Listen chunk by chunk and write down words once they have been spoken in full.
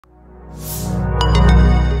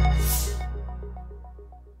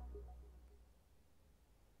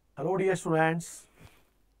Hello dear students,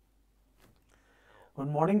 good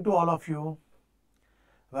morning to all of you.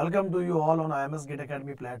 Welcome to you all on IMS Gate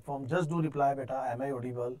Academy platform. Just do reply beta, am I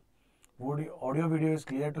audible? Audio video is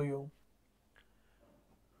clear to you?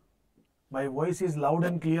 My voice is loud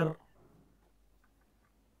and clear.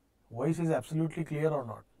 Voice is absolutely clear or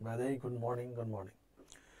not? Very good morning, good morning.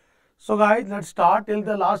 So guys, let's start. Till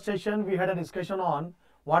the last session we had a discussion on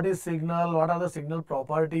what is signal, what are the signal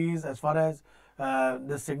properties as far as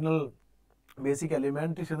the signal basic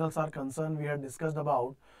elementary signals are concerned. We had discussed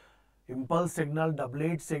about impulse signal,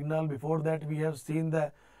 doublet signal. Before that we have seen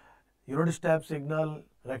the unit step signal,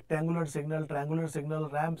 rectangular signal, triangular signal,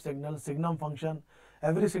 ramp signal, signum function.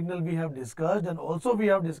 Every signal we have discussed, and also we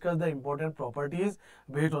have discussed the important properties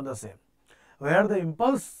based on the same. Where the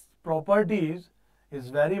impulse properties is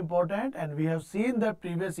very important, and we have seen the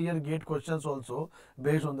previous year gate questions also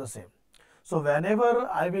based on the same. So whenever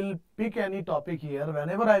I will pick any topic here,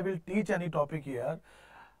 whenever I will teach any topic here,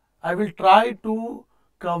 I will try to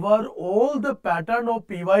cover all the pattern of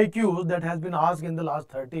PYQs that has been asked in the last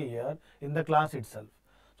 30 years in the class itself.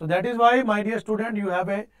 So that is why, my dear student, you have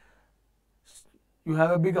a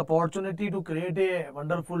big opportunity to create a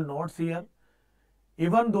wonderful notes here.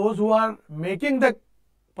 Even those who are making the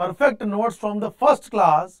perfect notes from the first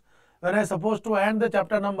class, when I supposed to end the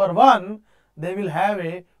chapter number 1, they will have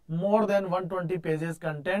a more than 120 pages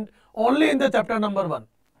content only in the chapter number 1.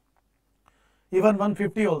 Even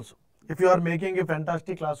 150 also, if you are making a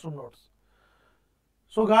fantastic classroom notes.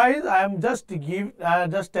 So guys, I am just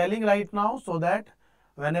telling right now, so that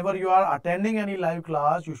whenever you are attending any live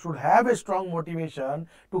class, you should have a strong motivation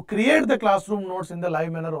to create the classroom notes in the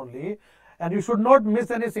live manner only, and you should not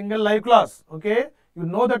miss any single live class. Okay, you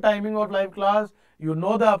know the timing of live class, you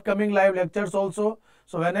know the upcoming live lectures also.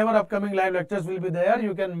 So whenever upcoming live lectures will be there,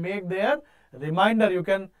 you can make their reminder, you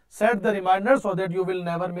can set the reminder so that you will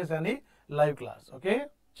never miss any live class. Okay,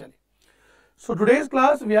 chali. So today's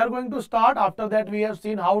class we are going to start. After that we have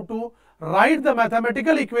seen how to write the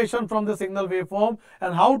mathematical equation from the signal waveform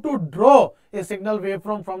and how to draw a signal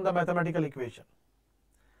waveform from the mathematical equation.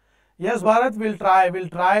 Yes, Bharat, we'll try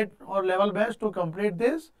our level best to complete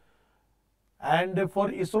this. And for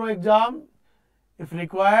ISRO exam, if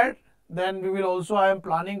required, then we will also, I am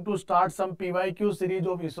planning to start some PYQ series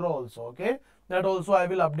of ISRO also. Okay, that also I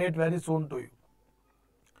will update very soon to you.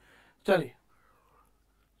 Chali.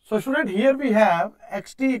 So student, here we have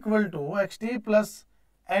xt equal to xt plus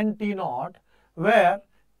n t naught, where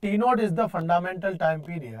t naught is the fundamental time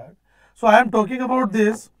period. So I am talking about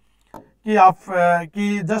this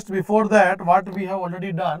just before that what we have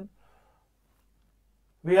already done.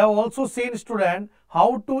 We have also seen, student,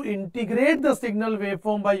 how to integrate the signal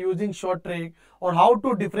waveform by using short trick, or how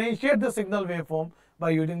to differentiate the signal waveform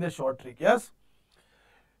by using the short trick. Yes.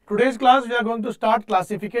 Today's class we are going to start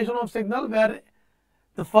classification of signal, where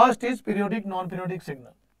the first is periodic non-periodic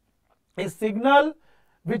signal. A signal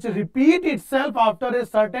which repeats itself after a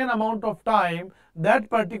certain amount of time, that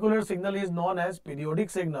particular signal is known as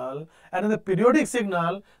periodic signal. And in the periodic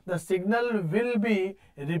signal, the signal will be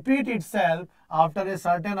repeat itself after a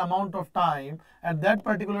certain amount of time, and that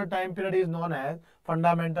particular time period is known as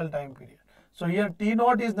fundamental time period. So here T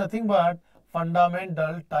naught is nothing but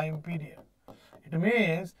fundamental time period. It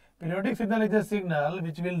means periodic signal is a signal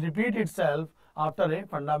which will repeat itself after a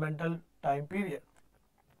fundamental time period.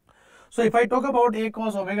 So if I talk about A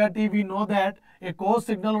cos omega t, we know that a cos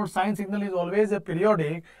signal or sine signal is always a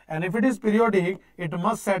periodic, and if it is periodic, it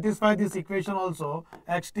must satisfy this equation also,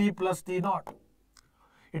 xt plus t naught.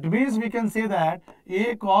 It means we can say that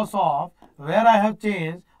A cos of, where I have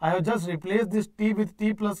changed, I have just replaced this t with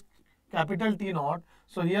t plus capital T naught.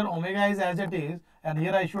 So here omega is as it is, and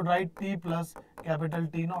here I should write t plus capital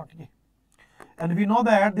T naught. And we know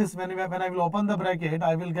that this, when I will open the bracket,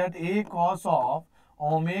 I will get A cos of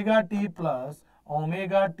omega t plus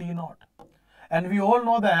omega t naught. And we all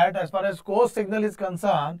know that as far as cos signal is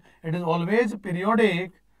concerned, it is always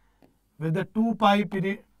periodic with the 2 pi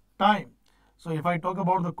period time. So if I talk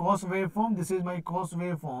about the cos waveform, this is my cos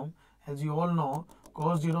waveform. As you all know,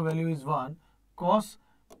 cos 0 value is 1, cos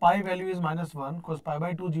pi value is -1, cos pi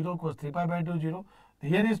by 2 0, cos 3 pi by 2 0.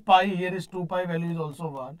 Here is pi, here is 2 pi, value is also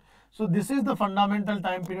 1. So this is the fundamental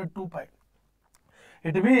time period 2 pi.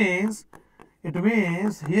 It means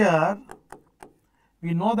here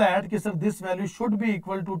we know that this value should be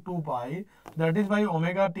equal to 2 pi. That is why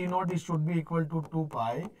omega t naught should be equal to 2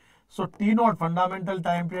 pi. So T naught fundamental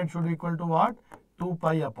time period should be equal to what? 2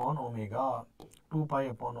 pi upon omega. 2 pi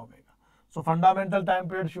upon omega. So fundamental time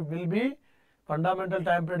period will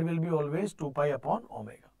be always 2 pi upon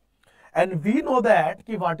omega. And we know that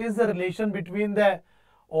what is the relation between the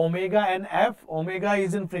omega and f. Omega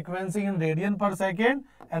is in frequency in radian per second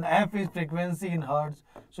and f is frequency in hertz.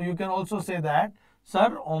 So you can also say that,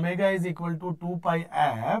 sir, omega is equal to 2 pi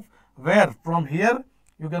f, where from here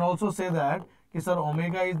you can also say that, sir,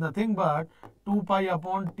 omega is nothing but 2 pi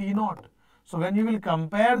upon t naught. So when you will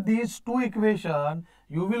compare these two equations,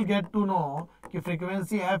 you will get to know that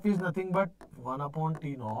frequency f is nothing but 1 upon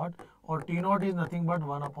t naught or t naught is nothing but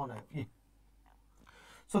 1 upon f.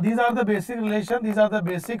 So these are the basic relation, these are the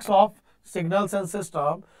basics of signals and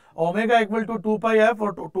system. Omega equal to 2 pi f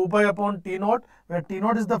or 2 pi upon t naught, where t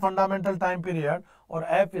naught is the fundamental time period or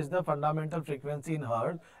f is the fundamental frequency in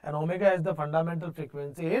hertz and omega is the fundamental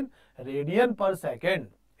frequency in radian per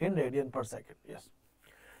second. Yes.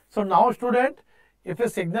 So now student, if a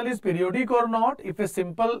signal is periodic or not, if a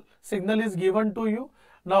simple signal is given to you,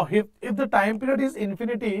 now if the time period is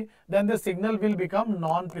infinity, then the signal will become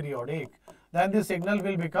non-periodic.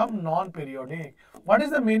 What is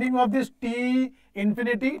the meaning of this t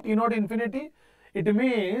infinity, t naught infinity? It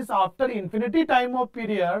means after infinity time of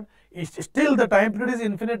period, still the time period is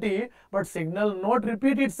infinity, but signal not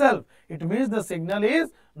repeat itself. It means the signal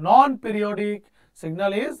is non-periodic.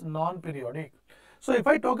 So if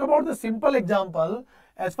I talk about the simple example,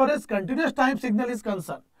 as far as continuous time signal is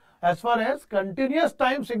concerned,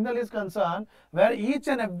 where each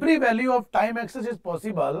and every value of time axis is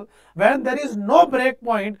possible, when there is no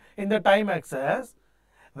breakpoint in the time axis,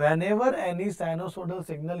 whenever any sinusoidal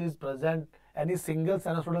signal is present, any single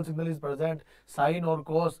sinusoidal signal is present, sine or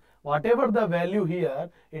cos, whatever the value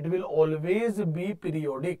here, it will always be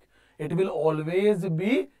periodic.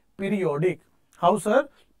 How, sir?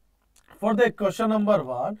 For the question number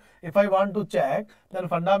 1, if I want to check, then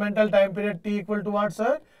fundamental time period t equal to what,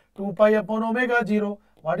 sir? 2 pi upon omega 0.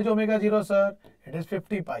 What is omega 0, sir? It is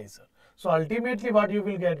 50 pi, sir. So ultimately what you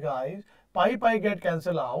will get, guys, pi get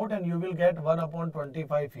cancel out and you will get 1 upon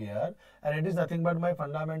 25 here, and it is nothing but my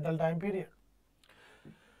fundamental time period.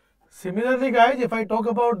 Similarly, guys, if I talk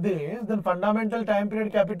about this, then fundamental time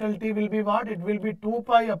period capital T will be what? It will be 2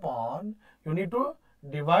 pi upon, you need to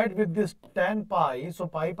divide with this 10 pi, so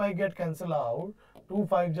pi get cancel out, 2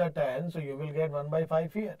 5s are 10, so you will get 1 by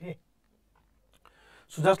 5 here.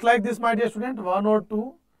 So just like this, my dear student, 1 or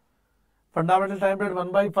 2, fundamental time period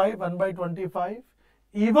 1 by 5, 1 by 25.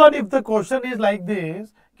 Even if the question is like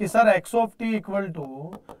this, कि sir x of t equal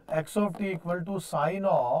to sine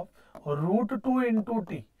of root 2 into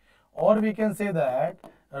t, or we can say that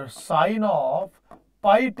sine of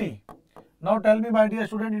pi t. Now tell me, my dear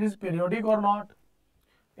student, it is periodic or not?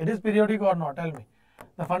 Tell me.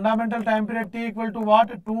 The fundamental time period t equal to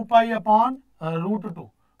what? 2 pi upon root 2.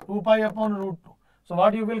 So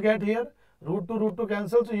what you will get here? Root 2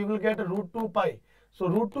 cancel, so you will get root 2 pi. So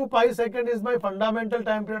root 2 pi second is my fundamental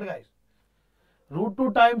time period, guys. Root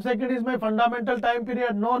 2 time second is my fundamental time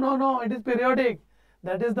period. No, it is periodic.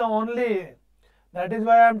 That is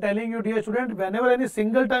why I am telling you, dear student, whenever any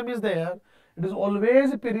single time is there, it is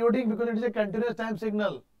always periodic because it is a continuous time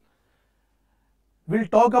signal. We'll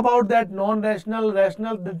talk about that non-rational,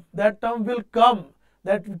 rational, that term will come.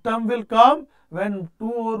 When 2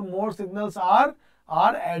 or more signals are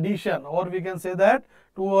addition, or we can say that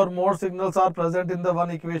 2 or more signals are present in the one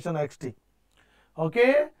equation xt.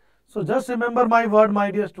 Okay, so just remember my word, my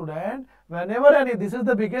dear student, whenever this is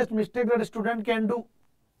the biggest mistake that a student can do.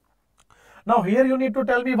 Now here you need to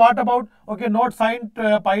tell me what about, okay, not sine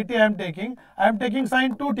pi t I am taking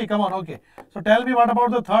sine 2t, come on, okay. So tell me what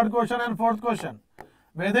about the third question and fourth question.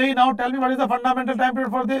 Vedai, now tell me what is the fundamental time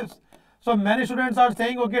period for this. So many students are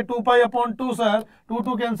saying, okay, 2 pi upon 2, sir,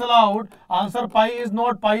 2 cancel out, answer pi is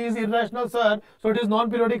irrational, sir, so it is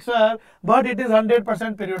non-periodic, sir, but it is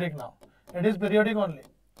 100% periodic now. It is periodic only.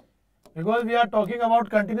 Because we are talking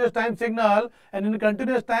about continuous time signal, and in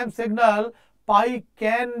continuous time signal, pi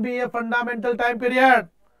can be a fundamental time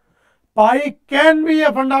period.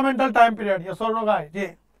 Yes or no, guys?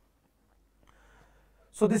 Yeah.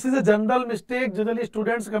 So this is a general mistake, generally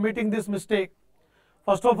students committing this mistake.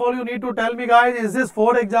 First of all, you need to tell me, guys, is this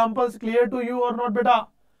 4 examples clear to you or not, beta?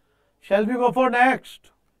 Shall we go for next?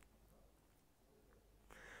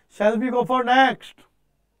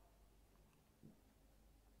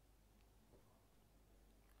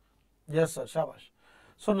 Yes, sir, shabash.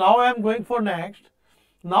 So now I am going for next.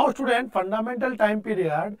 Now student, fundamental time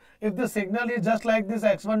period, if the signal is just like this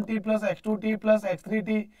x1t plus x2t plus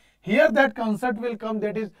x3t, here that concept will come,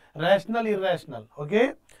 that is rational, irrational.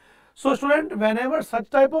 Okay. So student, whenever such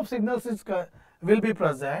type of signals will be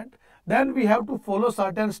present, then we have to follow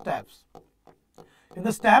certain steps. In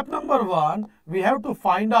the step number 1, we have to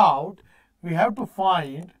find T1,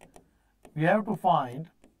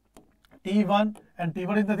 and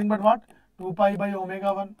T1 is nothing but what? 2 pi by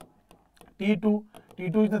omega 1. T2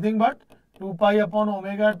 is nothing but 2 pi upon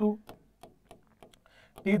omega 2.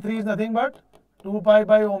 T3 is nothing but 2 pi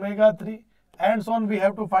by omega 3, and so on. We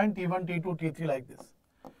have to find T1, T2, T3 like this.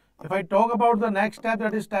 If I talk about the next step,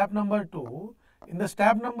 that is step number 2, in the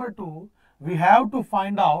step number 2, we have to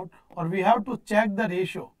find out, or we have to check the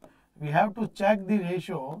ratio. We have to check the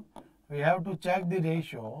ratio.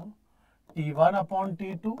 T1 upon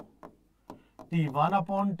T2, T1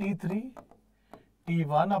 upon T3,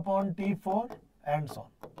 T1 upon T4, and so on.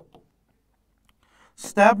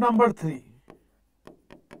 Step number 3.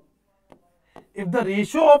 If the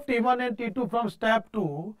ratio of T1 and T2 from step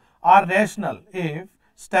 2 are rational, if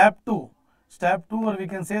step 2, or we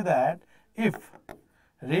can say that if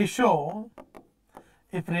ratio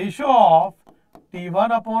of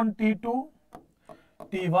T1 upon T2,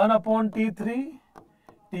 T1 upon T3,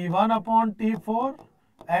 T1 upon T4,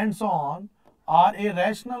 and so on are a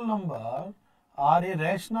rational number,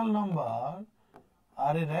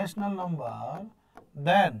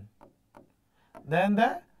 then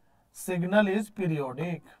the signal is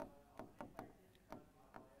periodic.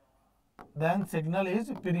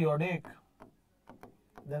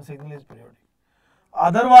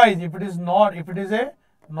 Otherwise, if it is not, if it is a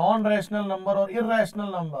non-rational number or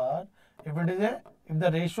irrational number, if the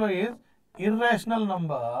ratio is irrational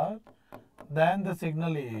number, then the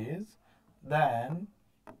signal is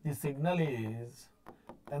non-periodic.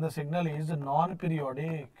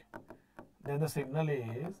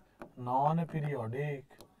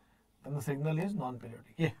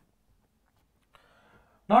 Yeah.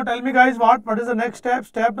 Now tell me guys, what is the next step?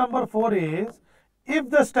 Step number 4 is, if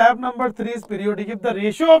the step number 3 is periodic, if the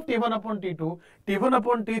ratio of T1 upon T2, T1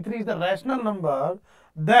 upon T3 is the rational number,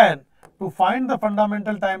 then to find the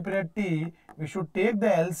fundamental time period T, we should take the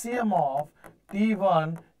LCM of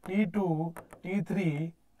T1, T2,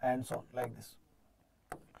 T3, and so on, like this.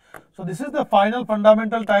 So this is the final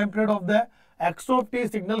fundamental time period of the X of T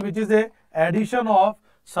signal, which is a addition of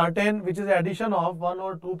one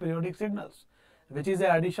or two periodic signals.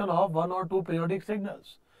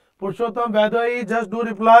 Purushottam, Vedai, just do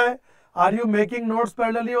reply. Are you making notes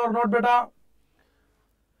parallelly or not, beta?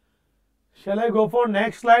 Shall I go for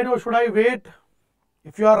next slide or should I wait?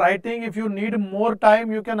 If you are writing, if you need more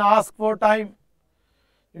time, you can ask for time.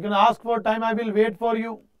 I will wait for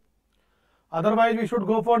you. Otherwise, we should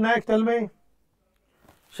go for next. Tell me.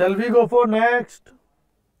 Shall we go for next?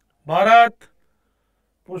 Bharat,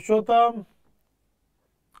 Purushottam,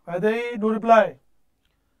 Vedai, do reply.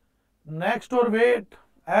 Next or wait?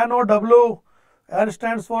 N or W? N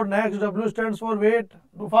stands for next, W stands for wait.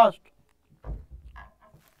 Do fast.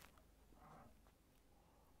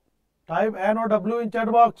 Type N or W in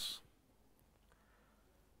chat box.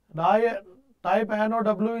 Type N or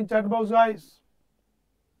W in chat box, guys.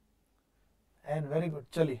 And very good.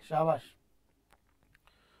 Chali, shabash.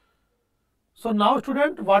 So now,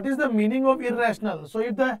 student, what is the meaning of irrational? So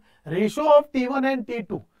if the ratio of T1 and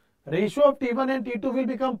T2 will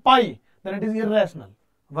become pi, then it is irrational.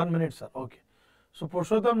 1 minute, sir. Okay. So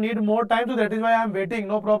Purushottam need more time, so that is why I am waiting.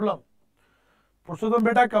 No problem. Purushottam,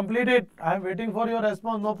 beta, complete it. I am waiting for your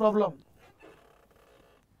response. No problem.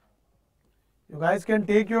 You guys can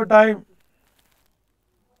take your time.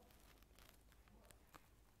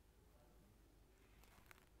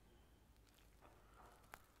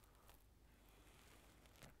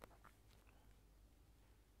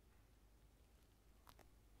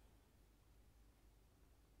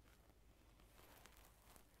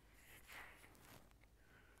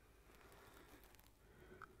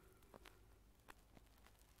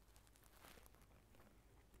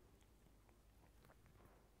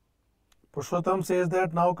 Purushottam says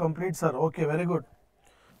that now complete, sir. Okay, very good.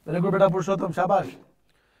 Very good, beta Purushottam. Shabash.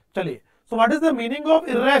 Chaliye. So what is the meaning of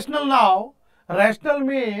irrational now? Rational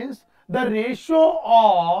means the ratio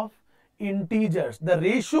of integers. The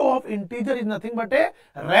ratio of integer is nothing but a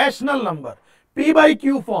rational number. P by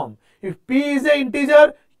Q form. If P is an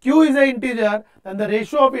integer, Q is an integer, then the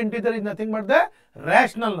ratio of integer is nothing but the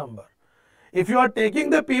rational number. If you are taking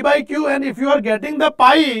the P by Q and if you are getting the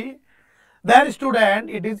pi, then student,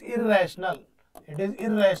 it is irrational. It is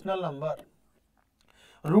irrational number.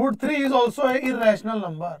 Root 3 is also an irrational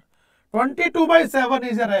number. 22 by 7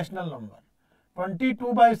 is a rational number.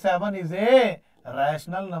 22 by 7 is a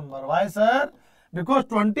rational number. Why, sir? Because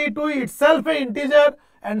 22 itself an integer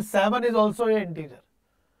and 7 is also an integer.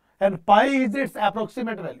 And pi is its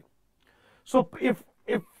approximate value. So if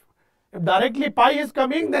directly pi is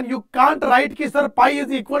coming, then you can't write ki sir pi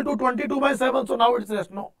is equal to 22 by 7. So now it's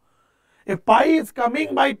rational. No. If pi is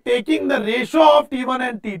coming by taking the ratio of T1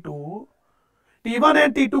 and T2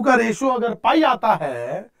 का ratio अगर pi आता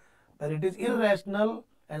है, then it is irrational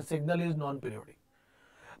and signal is non-periodic.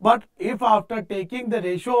 But if after taking the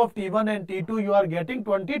ratio of T1 and T2 you are getting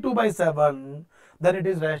 22/7, then it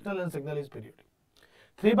is rational and signal is periodic.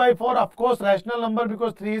 3/4, of course, rational number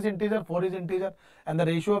because 3 is integer, 4 is integer, and the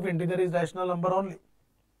ratio of integer is rational number only.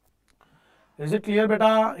 Is it clear,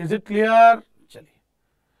 beta? Is it clear? Chaliye.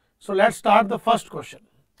 So let's start the first question.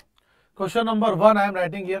 Question number 1, I am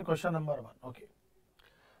writing here question number 1. Okay.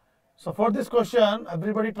 So for this question,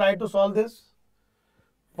 everybody try to solve this.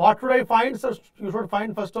 What should I find? So you should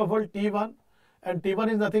find first of all T1, and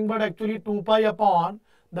T1 is nothing but actually 2 pi upon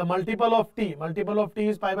the multiple of T. Multiple of T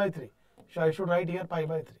is pi/3. So I should write here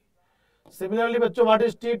pi/3. Similarly, bachcho, what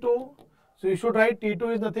is T2? So you should write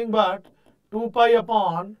T2 is nothing but 2 pi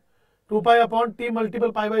upon T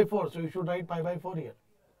multiple pi/4. So you should write pi/4 here.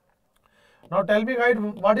 Now tell me, guys,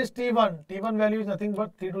 what is T1? T1 value is nothing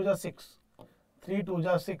but 3 2 6. 3 2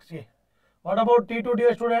 6. Yeah. What about T2,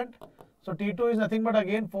 dear student? So T2 is nothing but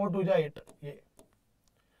again 4 2 8. Yeah.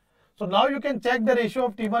 So now you can check the ratio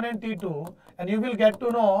of T1 and T2 and you will get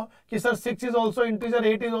to know कि sir 6 is also integer,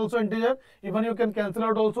 8 is also integer. Even you can cancel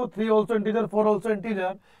out also 3 also integer, 4 also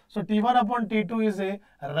integer. So T1 upon T2 is a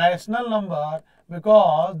rational number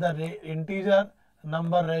because the integer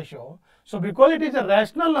number ratio. So because it is a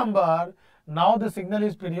rational number, now the signal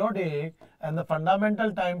is periodic and the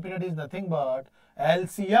fundamental time period is nothing but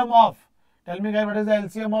LCM of, tell me guys, what is the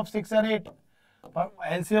LCM of 6 and 8?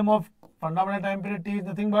 LCM of fundamental time period T is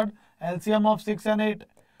nothing but LCM of 6 and 8.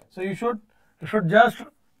 So you should just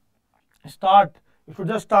start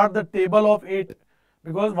the table of 8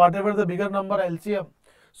 because whatever the bigger number LCM.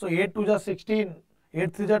 So 8 2 is 16,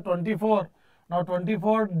 8 3 is 24. Now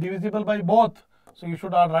 24 divisible by both. So you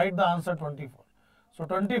should write the answer 24. So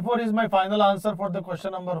 24 is my final answer for the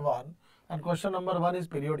question number 1, and question number 1 is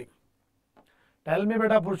periodic. Tell me,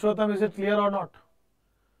 beta, Purushottam, is it clear or not?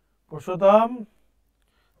 Purushottam,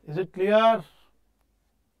 is it clear?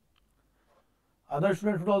 Other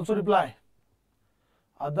students should also reply.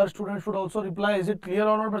 Other students should also reply. Is it clear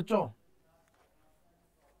or not, bachcho?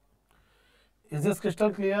 Is this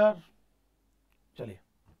crystal clear? Chaliye.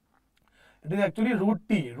 It is actually root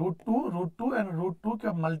T, root 2 and root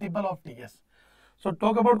 2 multiple of T. Yes. So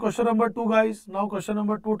talk about question number 2, guys. Now question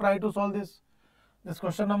number 2, try to solve this. This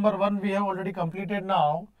question number 1 we have already completed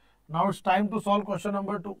now. Now it's time to solve question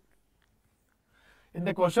number 2. In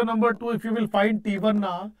the question number 2, if you will find T1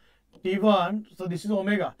 now, T1, so this is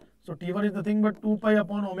omega. So T1 is nothing but 2 pi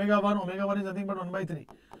upon omega 1. Omega 1 is nothing but 1/3.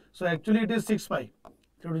 So actually it is 6 pi.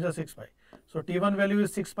 So it is just 6 pi. So T1 value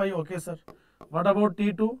is 6 pi. Okay, sir. What about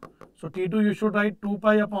T2? So T2 you should write 2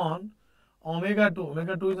 pi upon omega 2.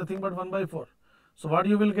 Omega 2 is nothing but 1/4. So what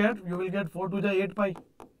you will get? You will get 4 to the 8 pi.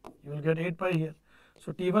 You will get 8 pi here.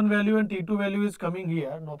 So T1 value and T2 value is coming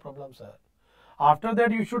here. No problem, sir. After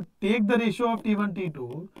that, you should take the ratio of T1,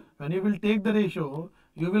 T2. When you will take the ratio,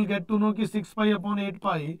 you will get to know कि 6 pi upon 8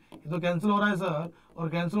 pi. ये तो cancel हो रहा है sir. और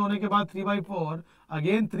cancel होने के बाद 3/4.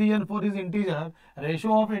 Again 3 and 4 is integer.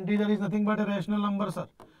 Ratio of integer is nothing but a rational number, sir.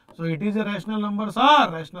 So it is a rational number, sir.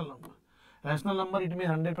 Rational number. Rational number, it means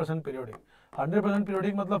 100% periodic. 100%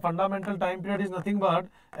 periodic मतलब fundamental time period is nothing but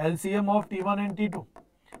LCM of T1 and T2.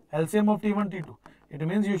 LCM of T1, T2. It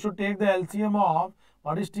means you should take the LCM of,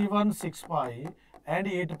 what is T1? 6 pi and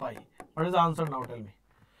 8 pi. What is the answer now? Tell me.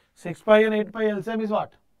 6 pi and 8 pi LCM is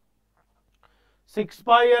what? 6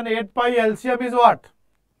 pi and 8 pi LCM is what?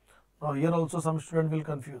 Now here also some student will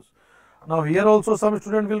confuse.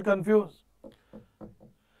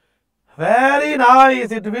 Very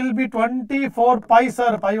nice. It will be 24 pi,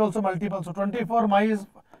 sir. Pi also multiple. So 24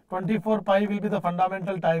 pi will be the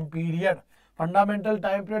fundamental time period. Fundamental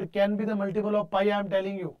time period can be the multiple of pi, I am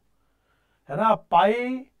telling you. है ना?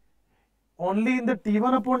 Pi only in the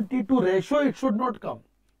T1 upon T2 ratio it should not come.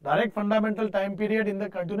 Direct fundamental time period in the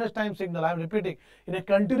continuous time signal. I am repeating. In a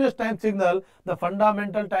continuous time signal, the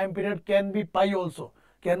fundamental time period can be pi also.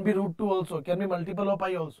 Can be root 2 also. Can be multiple of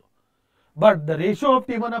pi also. But the ratio of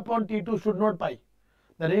T1 upon T2 should not pi.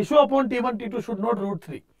 The ratio upon T1, T2 should not root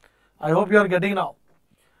 3. I hope you are getting now.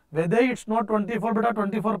 Whether it's not 24 beta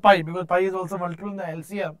 24 pi, because pi is also multiple in the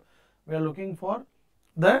LCM. We are looking for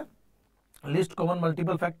the least common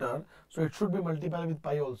multiple factor. So it should be multiplied with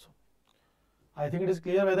pi also. I think it is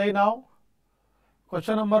clear whether now.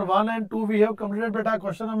 Question number 1 and 2 we have completed beta.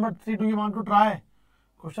 Question number 3, do you want to try?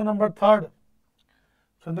 Question number 3.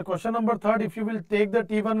 So in the question number 3, if you will take the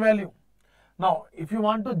T1 value. Now, if you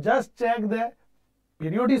want to just check the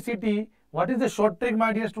periodicity, what is the short trick,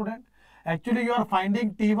 my dear student? Actually, you are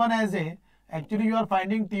finding T1 as a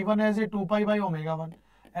 2 pi by omega 1,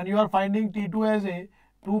 and you are finding T2 as a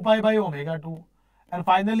 2 pi by omega 2, and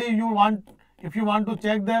finally you want if you want to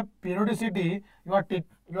check the periodicity, you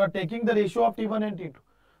are taking the ratio of T1 and T2.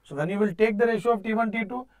 So when you will take the ratio of T1,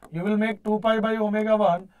 T2, you will make 2 pi by omega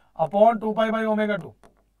 1 upon 2 pi by omega 2.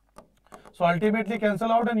 So ultimately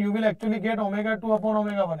cancel out and you will actually get omega 2 upon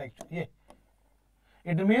omega 1 actually. Yeah.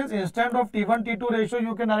 It means instead of T1, T2 ratio,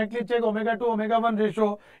 you can directly check omega 2, omega 1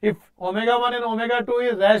 ratio. If omega 1 and omega 2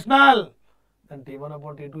 is rational, then T1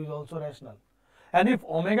 upon T2 is also rational. And if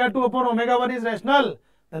omega 2 upon omega 1 is rational,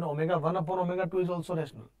 then omega 1 upon omega 2 is also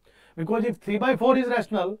rational. Because if 3 by 4 is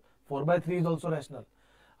rational, 4 by 3 is also rational.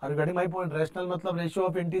 Are you getting my point? Rational matlab ratio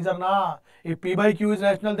of integer na. If P by Q is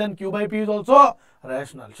rational, then Q by P is also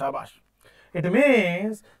rational. Shabash. It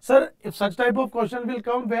means, sir, if such type of question will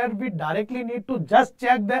come where we directly need to just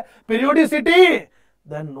check the periodicity,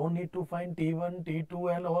 then no need to find T1,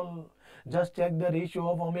 T2 and all. Just check the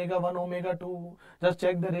ratio of omega 1, omega 2. Just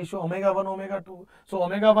check the ratio omega 1, omega 2. So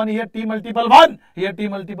omega 1 here T multiple 1, here T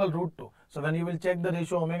multiple root 2. So when you will check the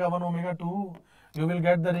ratio omega 1, omega 2, you will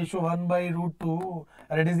get the ratio 1 by root 2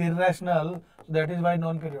 and it is irrational. So that is why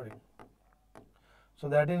non-periodic. So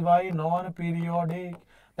that is why non-periodic.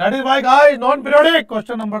 That is why, guys, non-periodic.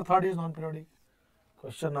 Question number 3 is non-periodic.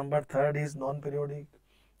 Question number 3 is non-periodic.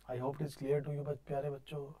 I hope it is clear to you, pyare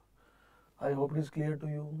bachcho. I hope it is clear to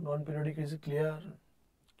you. Non-periodic is clear.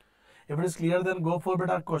 If it is clear, then go for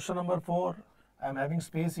beta question number 4. I am having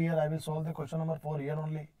space here. I will solve the question number 4 here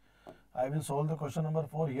only. I will solve the question number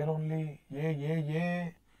 4 here only.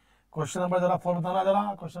 Ye. Question number 4 batana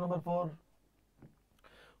jara. Question number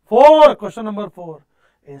 4. Question number 4.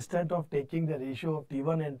 Instead of taking the ratio of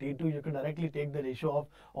T1 and T2, you can directly take the ratio of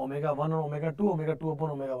omega 1 and omega 2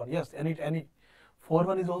 upon omega 1. Yes, any.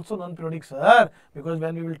 4 is also non-periodic, sir, because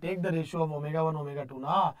when we will take the ratio of omega 1, omega 2,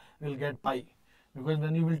 na, we will get pi. Because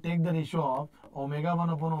when you will take the ratio of omega 1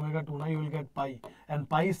 upon omega 2, na, you will get pi. And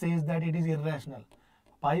pi says that it is irrational.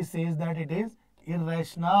 Pi says that it is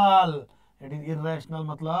irrational. It is irrational,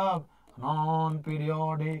 matlab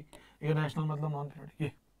non-periodic. Irrational, matlab non-periodic.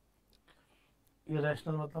 Yeah.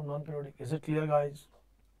 Irrational matlab non-periodic. Is it clear, guys?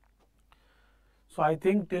 So I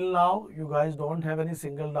think till now you guys don't have any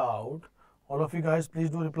single doubt. All of you guys, please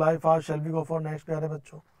do reply fast. Shall we go for next, pyare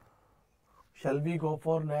bachcho? Shall we go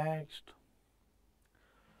for next?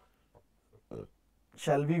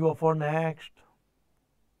 Shall we go for next?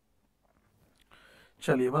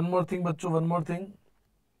 Chaliye, one more thing, bachcho, one more thing.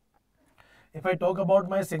 If I talk about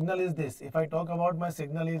my signal is this.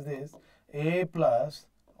 A plus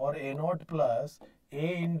or A naught plus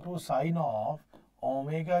A into sine of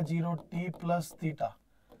omega 0 t plus theta.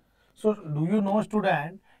 So do you know,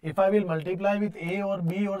 student, if I will multiply with A or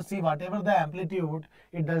B or C, whatever the amplitude,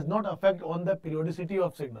 it does not affect on the periodicity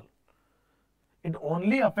of signal. It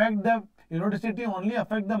only affect the periodicity, only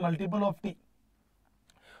affect the multiple of t.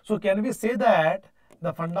 So can we say that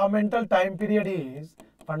the fundamental time period is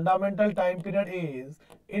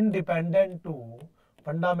independent to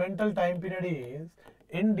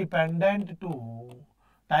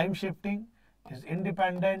time shifting,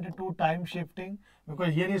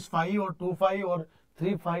 because here is phi or 2 phi or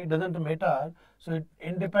 3 phi, doesn't matter. So it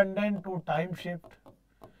independent to time shift.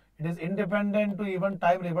 It is independent to even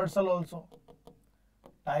time reversal also.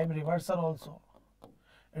 It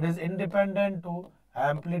is independent to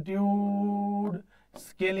amplitude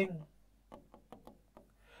scaling,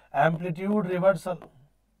 amplitude reversal,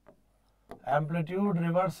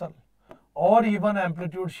 or even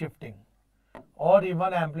amplitude shifting.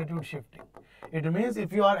 It means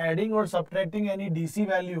if you are adding or subtracting any DC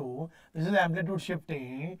value, this is amplitude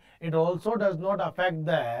shifting. It also does not affect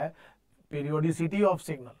the periodicity of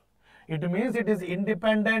signal. It means it is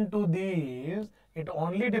independent to these. It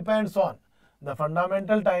only depends on the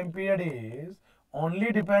fundamental time period is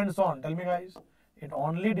only depends on, tell me guys, it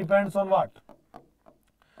only depends on what?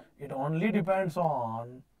 It only depends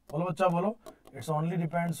on, bolo bachcha bolo, it only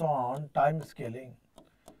depends on time scaling.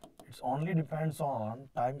 It only depends on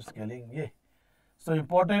time scaling. Yeah. So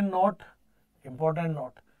important note.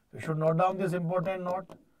 You should note down this important note.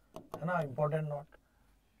 Important note.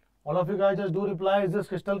 All of you guys just do reply. Is this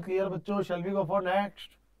crystal clear, bachcho? Shall we go for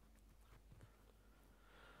next?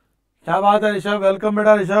 Kya baat hai, Rishabh? Welcome, beta.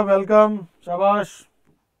 Rishabh, welcome. Shabash.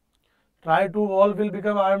 Try to all will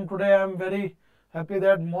become. I am very happy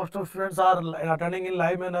that most of students are attending in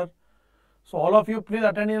live manner. So all of you please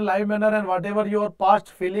attend in live manner, and whatever your past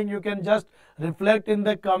feeling you can just reflect in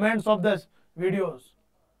the comments of the videos.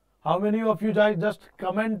 How many of you guys just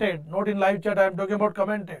commented? Not in live chat, I am talking about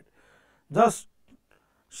commented. Just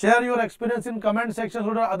share your experience in comment section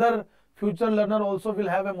so that other future learner also will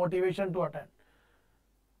have a motivation to attend.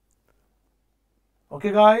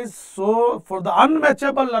 Okay guys, so for the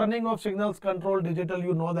unmatchable learning of signals control digital,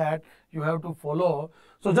 you know that you have to follow.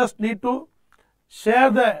 So just need to share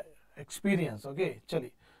the experience. Okay,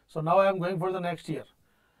 chali. So now I am going for the next year.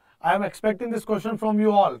 I am expecting this question from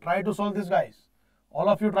you all. Try to solve this, guys. All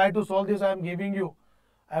of you try to solve this. I am giving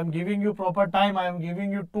you proper time. I am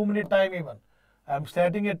giving you 2 minute time even. I am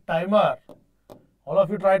setting a timer. All of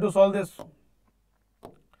you try to solve this.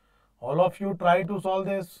 All of you try to solve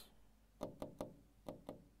this.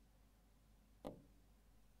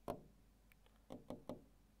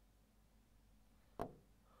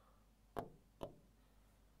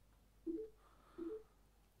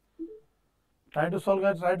 Try to solve,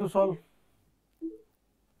 guys. Try to solve.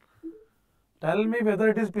 Tell me whether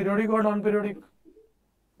it is periodic or non-periodic.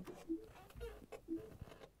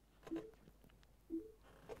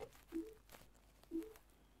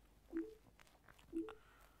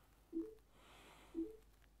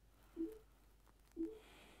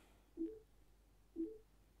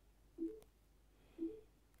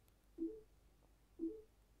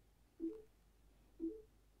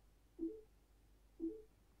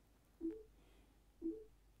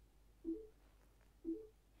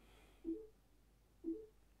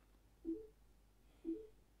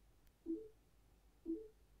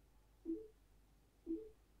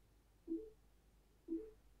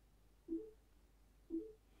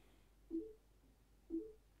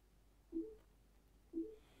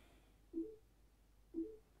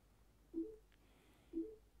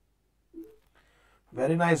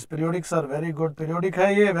 Very nice. Periodic, sir. Very good. Periodic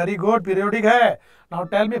है ये. Very good. Periodic है. Now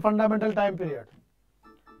tell me fundamental time period.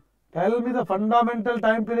 Tell me the fundamental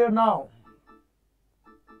time period now.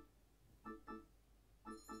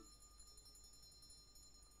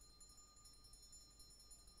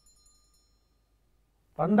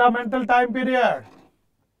 Fundamental time period.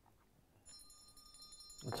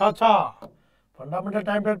 अच्छा. Fundamental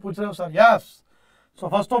time period पूछ रहे हो, sir? Yes. So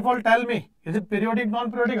first of all, tell me, is it periodic,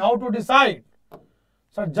 non-periodic? How to decide?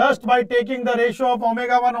 Sir, just by taking the ratio of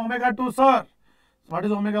omega 1, omega 2, sir. What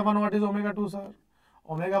is omega 1? What is omega 2, sir?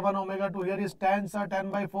 Omega 1, omega 2. Here is 10, sir. 10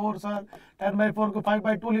 by 4, sir. 10 by 4 को 5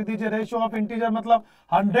 by 2 लिख दीजिए. Ratio of integer मतलब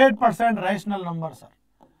 100% rational number, sir.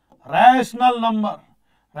 Rational number.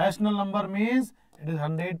 Rational number means it is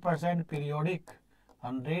 100% periodic.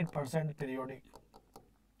 100% periodic.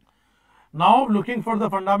 Now looking for the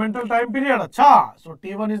fundamental time period. Acha. So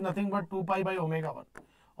T1 is nothing but 2 pi by omega 1.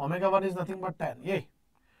 Omega 1 is nothing but 10. Yay.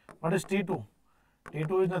 What is T2?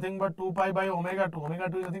 T2 is nothing but 2 pi by omega 2. Omega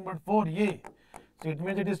 2 is nothing but 4. Yay. So it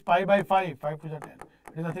means it is pi by 5. 5 to the 10.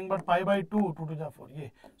 It is nothing but pi by 2. 2 to the 4.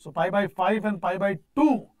 Yay. So pi by 5 and pi by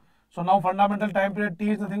 2. So now fundamental time period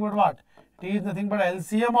T is nothing but what? T is nothing but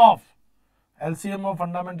LCM of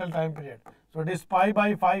fundamental time period. So it is pi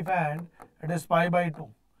by 5 and it is pi by 2.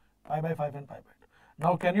 Pi by 5 and pi by 2.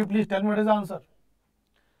 Now can you please tell me what is the answer?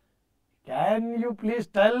 Can you please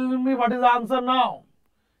tell me what is the answer now?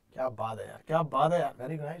 क्या बात है यार, क्या बात है यार.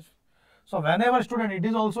 Very nice. So whenever student, it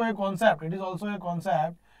is also a concept. It is also a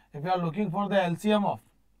concept. If you are looking for the LCM of,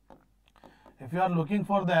 if you are looking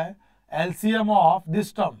for the LCM of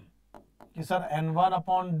this term, कि sir N1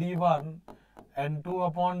 upon D1, N2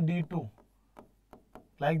 upon D2,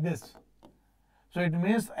 like this. So it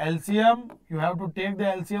means LCM, you have to take the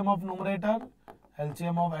LCM of numerator,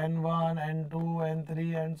 LCM of N1, N2,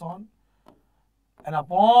 N3 and so on. And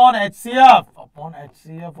upon HCF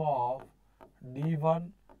of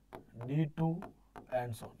D1, D2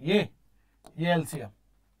 and so on. Ye LCM.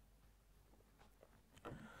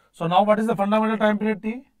 So now what is the fundamental time period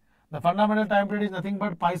T? The fundamental time period is nothing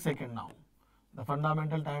but pi second now. The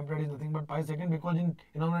fundamental time period is nothing but pi second because in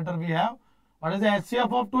denominator we have, what is the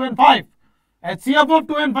HCF of 2 and 5? HCF of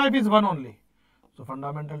 2 and 5 is 1 only. So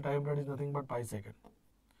fundamental time period is nothing but pi second.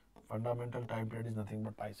 Fundamental time period is nothing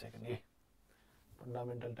but pi second. Ye.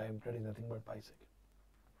 Fundamental time period is nothing but pi second.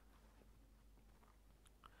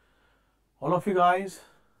 All of you guys,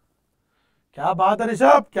 क्या बात है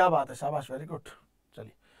ऋषभ, क्या बात है, शाबाश, very good.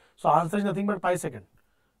 चलिए, so answer is nothing but pi second.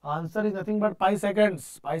 Answer is nothing but pi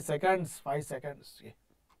seconds. Pi seconds. Yeah.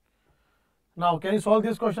 Now, can you solve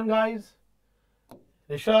this question, guys?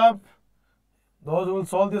 Rishabh, those who will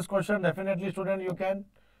solve this question, definitely, student, you can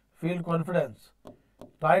feel confidence.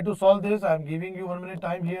 Try to solve this. I am giving you 1 minute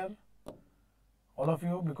time here. All of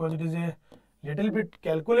you, because it is a little bit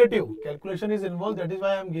calculative. Calculation is involved. That is why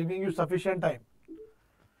I am giving you sufficient time.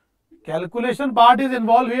 Calculation part is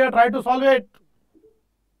involved here. Try to solve it.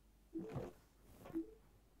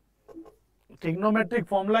 Trigonometric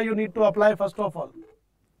formula you need to apply first of all.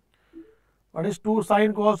 What is 2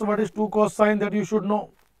 sine cos? What is 2 cos sine? That you should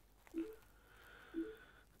know.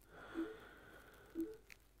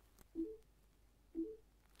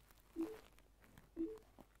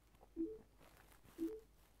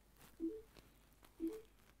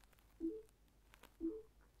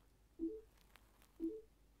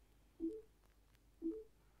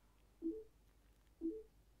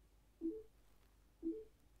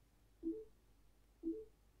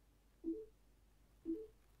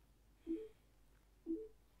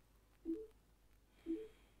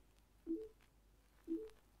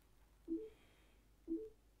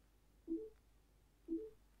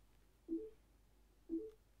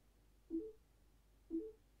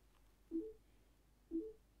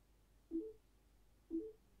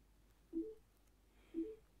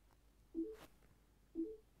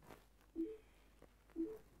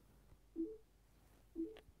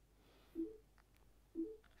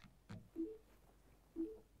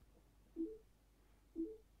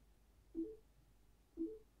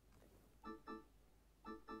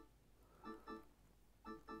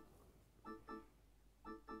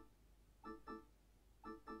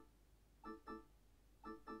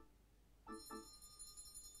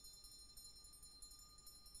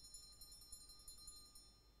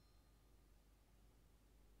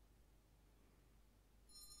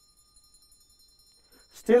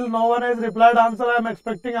 Still no one has replied answer. I am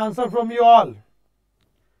expecting answer from you all.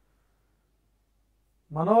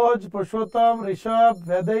 Manoj, Purushottam, Rishabh,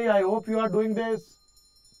 Vedai, I hope you are doing this.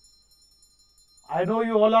 I know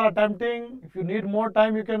you all are attempting. If you need more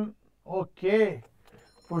time, you can. Okay.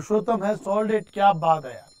 Purushottam has solved it. क्या बात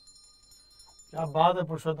है यार? क्या बात है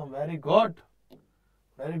Purushottam? Very good.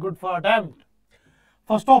 Very good for attempt.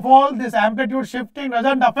 First of all, this amplitude shifting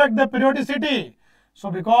doesn't affect the periodicity.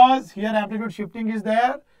 So because here amplitude shifting is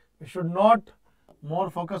there, we should not more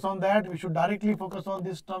focus on that. We should directly focus on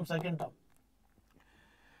this term, second term.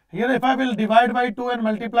 Here if I will divide by 2 and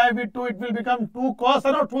multiply with 2, it will become 2 cos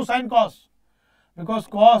or 2 sin cos. Because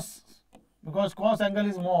cos angle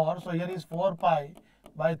is more, so here is 4 pi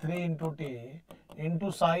by 3 into t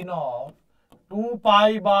into sine of 2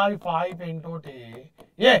 pi by 5 into t.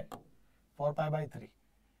 Yeah, 4 pi by 3.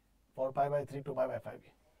 4 pi by 3, 2 pi by 5.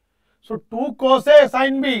 So 2 cos A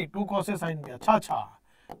sin B. 2 cos A sin B. Acha.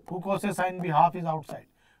 2 cos A sin B, half is outside.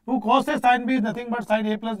 2 cos A sin B is nothing but sin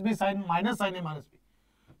A plus B sin minus sin A minus B.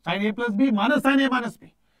 Sin A plus B minus sin A minus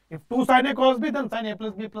B. If 2 sin A cos B, then sin A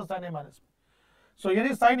plus B plus sin A minus B. So here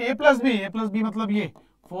is sin A plus B. A plus B मतलब ये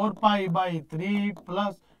 4 pi by 3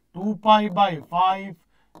 plus 2 pi by 5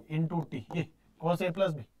 into t. ये cos A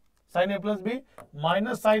plus B. Sin A plus B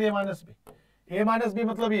minus sin A minus B. A minus B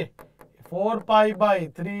मतलब ये 4 pi by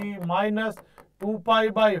 3 minus 2 pi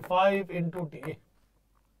by 5 into t.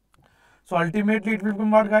 So ultimately it will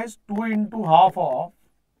become what, guys? 2 into half of.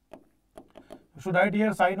 We should write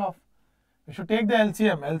here sin of. We should take the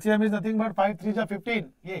LCM. LCM is nothing but 5 3 ja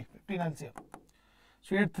 15. Yeah, 15 LCM.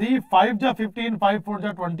 So here 3 5 ja 15, 5 4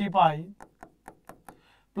 ja 20 pi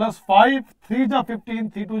plus 5 3 ja 15,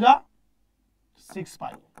 3 2 ja 6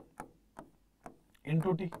 pi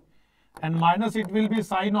into t. And minus it will be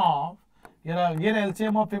sin of, here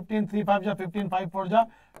LCM of 15, 3 5 ja 15, 5 4 ja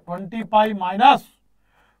 20 pi minus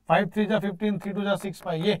 5 3 ja 15, 3 2 ja 6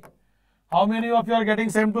 pi. Yeah. How many of you are getting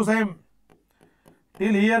same to same?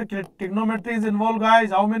 Till here trigonometry is involved, guys.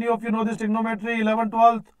 How many of you know this trigonometry? 11th,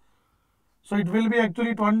 12th. So it will be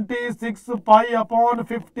actually 26 pi upon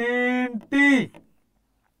 15t.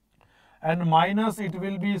 And minus it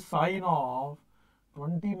will be sin of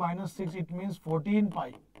 20 minus 6, it means 14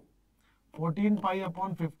 pi. 14 pi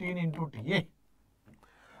upon 15 into t. Yeah.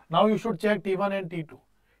 Now you should check T1 and T2.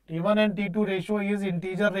 T1 and T2 ratio is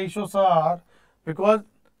integer ratio, sir, because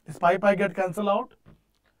this pi get cancelled out.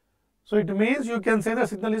 So it means you can say the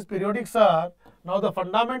signal is periodic, sir. Now the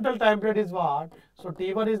fundamental time period is what? So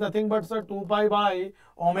T1 is nothing but, sir, 2 pi by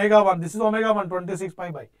omega 1. This is omega 1, 26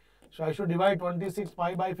 pi by. So I should divide 26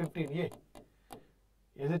 pi by 15. Yeah.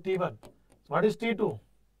 Is it T1? What is T2?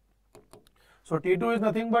 So T2 is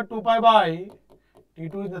nothing but 2 pi by,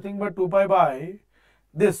 T2 is nothing but 2 pi by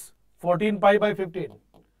this 14 pi by 15.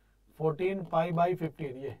 14 pi by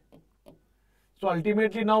 15. Yeah. So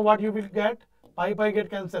ultimately now what you will get? Pi get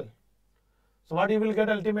cancelled. So what you will get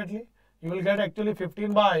ultimately? You will get actually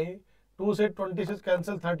 15 by 2 set 26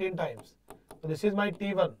 cancel 13 times. So this is my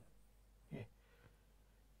T1. Yeah.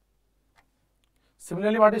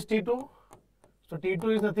 Similarly, what is T2? So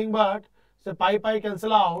T2 is nothing but, say pi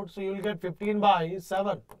cancel out. So you will get 15 by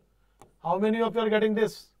 7. How many of you are getting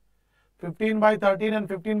this? 15 by 13 and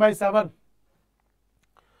 15 by 7.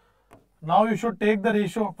 Now you should take the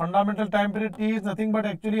ratio. Fundamental time period T is nothing but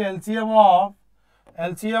actually LCM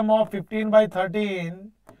of 15 by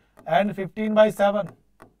 13 and 15 by 7.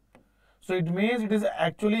 So it means it is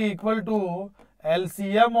actually equal to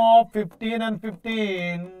LCM of 15 and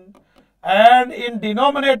 15, and in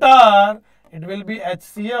denominator it will be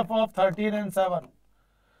HCF of 13 and 7.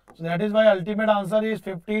 So that is why ultimate answer is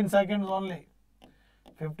 15 seconds only.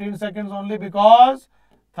 15 seconds only, because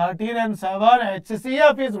 13 and 7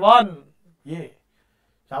 HCF is 1. Yeah.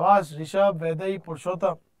 Shabash, Rishabh, Vedai,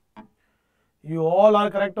 Purushottam. You all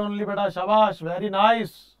are correct only, beta. Shabash, very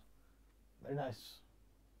nice. Very nice.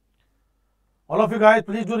 All of you guys,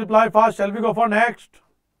 please do reply fast. Shall we go for next?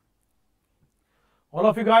 All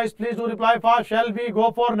of you guys, please do reply fast. Shall we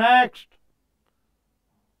go for next?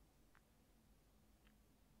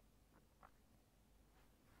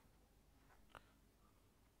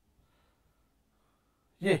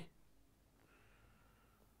 Yeah.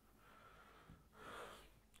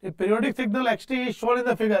 A periodic signal xt is shown in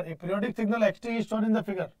the figure. A periodic signal xt is shown in the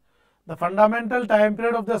figure. The fundamental time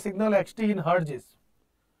period of the signal xt in hertz is.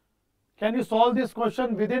 Can you solve this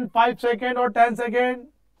question within 5 seconds or 10 seconds?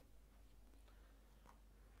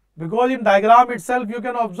 Because in diagram itself you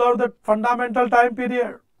can observe the fundamental time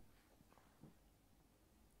period.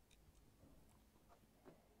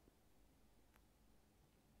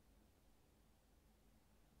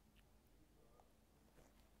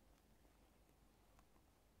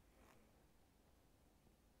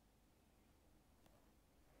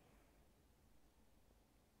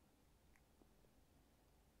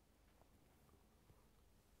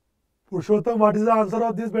 Purushottam, what is the answer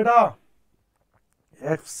of this, beta?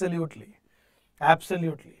 Absolutely.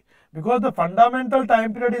 Absolutely. Because the fundamental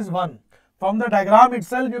time period is 1. From the diagram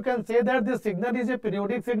itself, you can say that this signal is a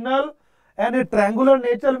periodic signal and a triangular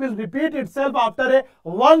nature will repeat itself after a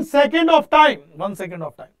 1 second of time. 1 second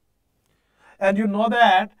of time. And you know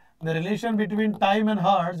that the relation between time and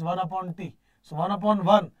hertz 1 upon t. So 1 upon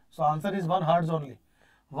 1. So answer is 1 hertz only.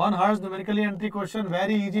 1 hertz numerically entry question.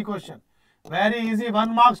 Very easy question. Very easy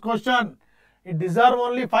 1 marks question. It deserves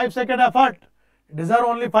only 5 second effort. It deserves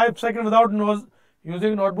only 5 seconds without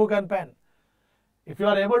using notebook and pen. If you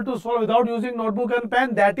are able to solve without using notebook and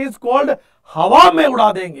pen, that is called हवा में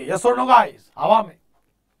उड़ा देंगे. Yes or no, guys? हवा में.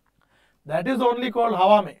 That is only called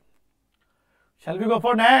हवा में. Shall we go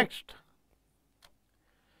for next?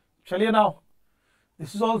 Chaliye now.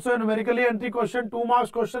 This is also a numerically entry question, 2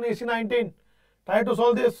 marks question, AC 19. Try to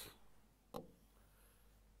solve this.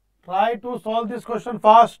 Try to solve this question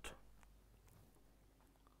fast.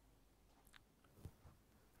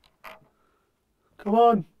 Come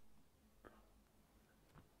on.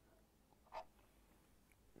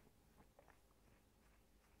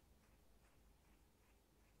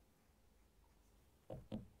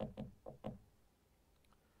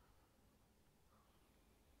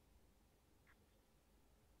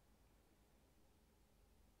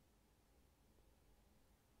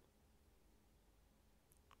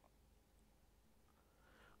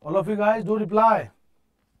 All of you guys do reply.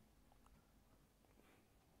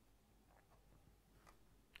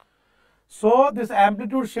 So this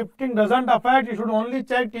amplitude shifting doesn't affect, you should only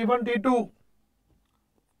check T1, T2.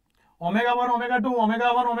 Omega 1, omega 2,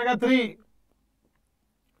 omega 1, omega 3.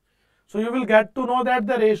 So you will get to know that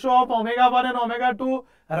the ratio of omega 1 and omega 2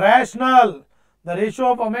 rational. The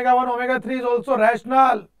ratio of omega 1, omega 3 is also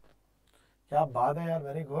rational. Kya baat hai yaar,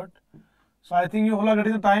 very good. So I think you all are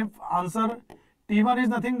getting the time answer. T1 is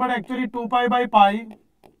nothing but actually 2 pi by pi.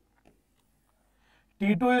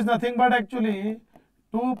 T2 is nothing but actually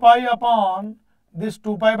 2 pi upon this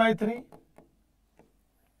 2 pi by 3.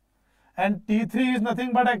 And T3 is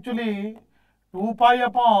nothing but actually 2 pi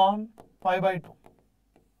upon pi by 2.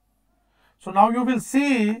 So now you will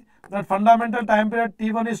see that fundamental time period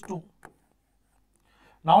T1 is 2.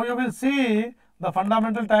 Now you will see the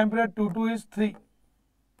fundamental time period T2 is 3.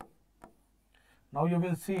 Now you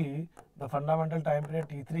will see the fundamental time period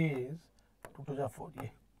T3 is 2 to the 4. Yeah.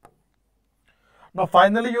 Now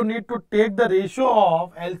finally you need to take the ratio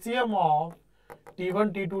of LCM of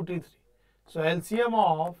T1, T2, T3. So LCM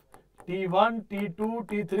of T1, T2,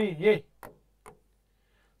 T3. Yeah.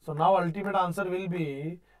 So now ultimate answer will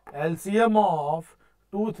be LCM of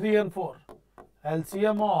 2, 3 and 4.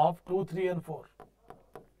 LCM of 2, 3 and 4.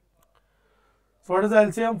 So what is the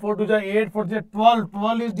LCM? 4 to the 8, 4 to the 12.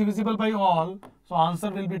 12 is divisible by all. So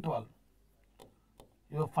answer will be 12.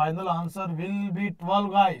 Your final answer will be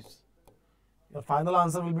 12, guys. Your final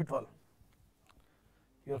answer will be 12.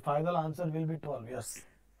 Your final answer will be 12. Yes.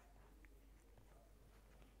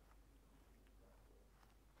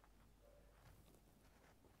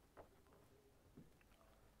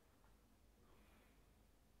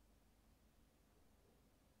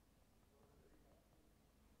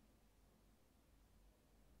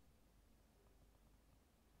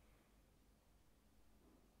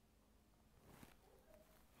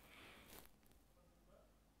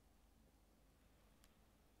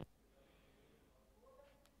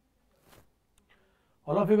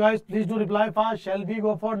 All of you guys, please do reply fast. Shall we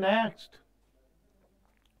go for next?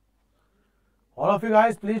 All of you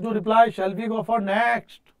guys, please do reply. Shall we go for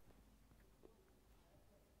next?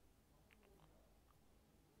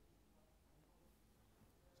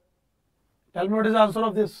 Tell me what is the answer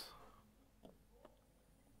of this.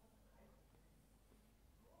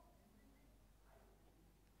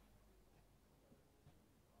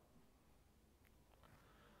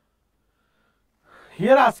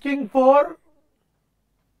 Here asking for,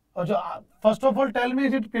 first of all, tell me,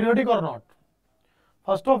 is it periodic or not?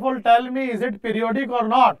 First of all, tell me, is it periodic or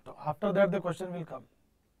not? After that, the question will come.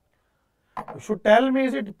 You should tell me,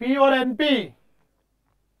 is it P or NP?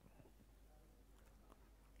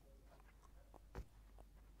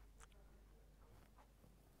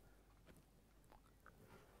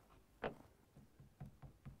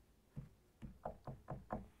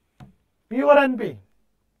 P or NP?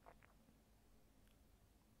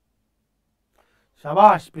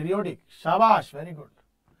 Shabash, periodic. Shabash, very good.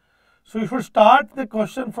 So you should start the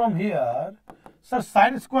question from here. Sir,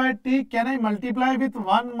 sin square t, can I multiply with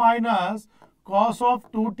 1 minus cos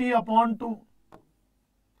of 2t upon 2?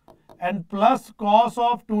 And plus cos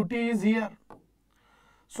of 2t is here.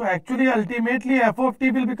 So actually, ultimately, f of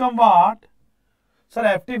t will become what? Sir,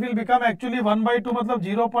 ft will become actually 1 by 2 matlab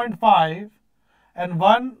 0.5 and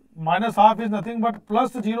 1 minus half is nothing but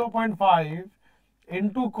plus 0.5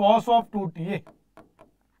 into cos of 2t.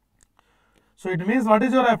 So it means what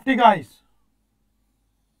is your ft, guys?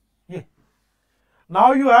 Yeah.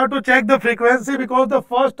 Now you have to check the frequency because the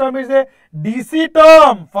first term is a DC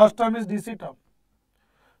term. First term is DC term.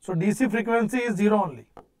 So DC frequency is 0 only.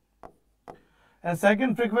 And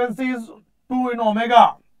second frequency is 2 in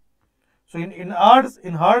omega. So in hertz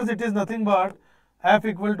it is nothing but f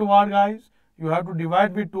equal to what, guys? You have to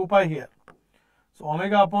divide with 2 pi here. So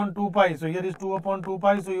omega upon 2 pi. So here is 2 upon 2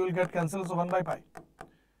 pi. So you will get cancelled. So 1 by pi.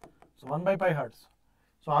 So 1 by pi hertz.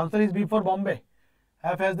 So answer is B for Bombay.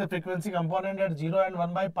 F has the frequency component at 0 and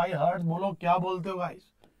 1 by pi hertz. Bolo kya bolte ho, guys?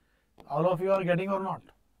 All of you are getting or not?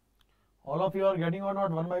 All of you are getting or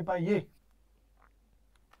not? 1 by pi. Ye.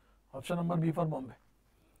 Option number B for Bombay.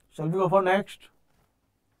 Shall we go for next?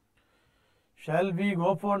 Shall we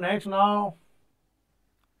go for next now?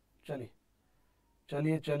 चलिए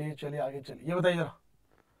आगे चलिए. ये बताइए जरा.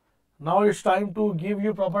 Now it's time to give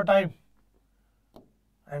you proper time.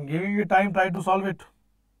 I am giving you time. Try to solve it.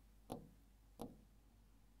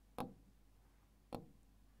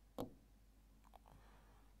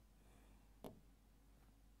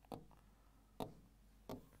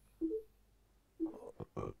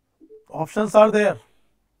 Options are there.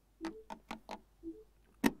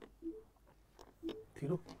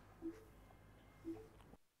 Thiru.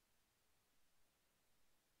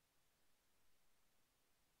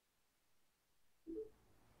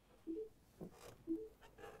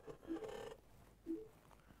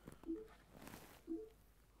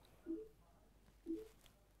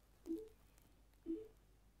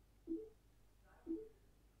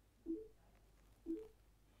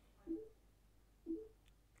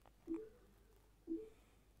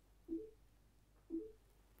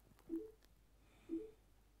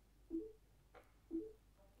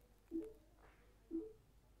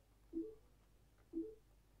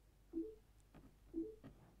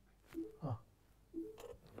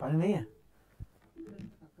 पानी नहीं है.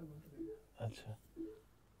 अच्छा,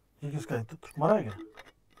 ये किसका है? तुम्हारा है क्या?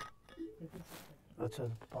 अच्छा,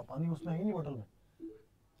 पानी उसमें है ही नहीं बोतल में.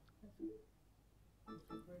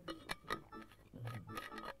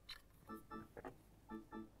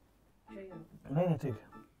 नहीं ठीक है.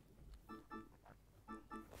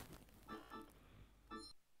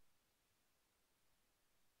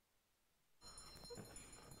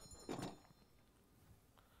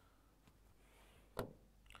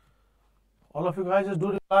 All of you guys just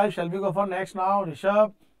do reply. Shall we go for next now,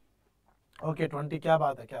 Rishabh? Okay, 20. क्या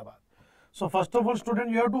बात है, क्या बात. So first of all, student,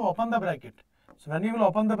 you have to open the bracket. So when you will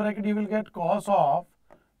open the bracket, you will get cos of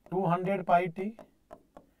 200 pi t,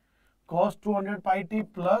 cos 200 pi t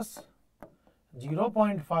plus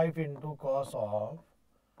 0.5 into cos of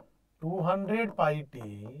 200 pi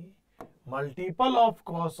t multiple of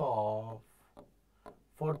cos of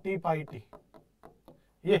 40 pi t.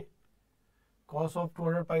 Yeah. Cos of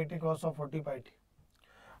 200 pi t, cos of 40 pi t.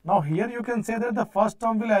 Now here you can say that the first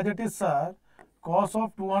term will as it is, sir, cos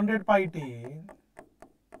of 200 pi t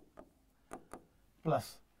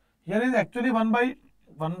plus. Here is actually 1 by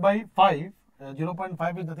 5.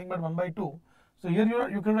 0.5 is nothing but 1 by 2. So here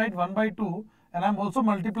you can write 1 by 2 and I am also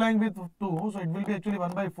multiplying with 2. So it will be actually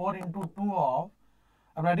 1 by 4 into 2 of,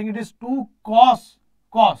 I am writing it is 2 cos.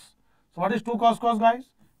 So what is 2 cos, guys?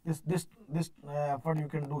 This effort you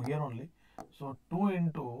can do here only. So 2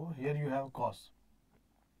 into, here you have cos.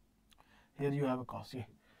 Here you have a cos. Yeah.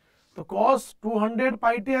 So cos 200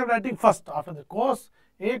 pi t I am writing first. After the cos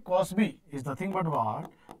A cos B is nothing but what?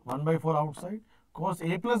 1 by 4 outside. Cos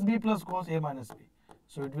A plus B plus cos A minus B.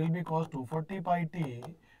 So it will be cos 240 pi t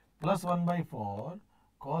plus 1 by 4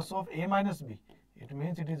 cos of A minus B. It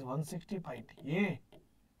means it is 160 pi t. Yeah.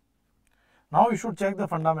 Now you should check the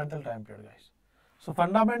fundamental time period, guys. So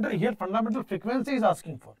fundamental frequency is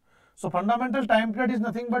asking for. So fundamental time period is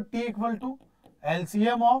nothing but t equal to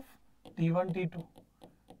LCM of T1, T2,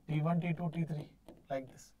 T1, T2, T3,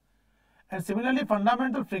 like this. And similarly,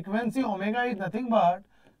 fundamental frequency omega is nothing but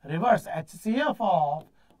reverse HCF of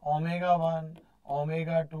omega 1,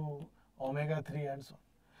 omega 2, omega 3 and so on.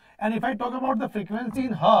 And if I talk about the frequency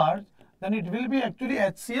in hertz, then it will be actually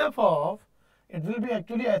HCF of F1,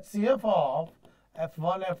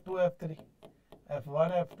 F2, F3,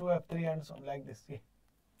 F1, F2, F3 and so on, like this. Yeah.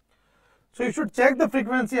 So you should check the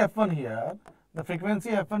frequency F1 here. The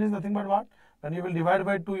frequency F1 is nothing but what? When you will divide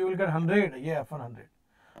by 2, you will get 100. Yeah, F1 100.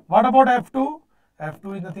 What about F2?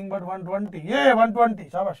 F2 is nothing but 120. Yeah, 120.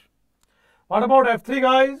 Shabash. What about F3,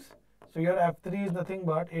 guys? So here F3 is nothing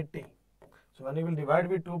but 80. So when you will divide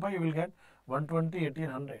with 2 pi, you will get 120, 80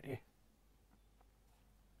 and 100. Yeah.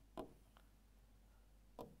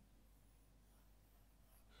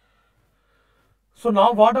 So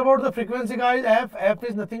now what about the frequency, guys? F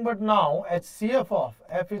is nothing but now HCF of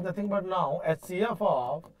F is nothing but now HCF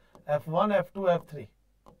of F1, F2, F3.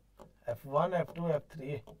 F1, F2,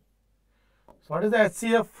 F3. So what is the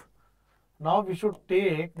HCF? Now we should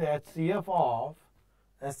take the HCF of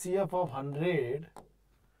 100,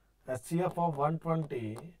 HCF of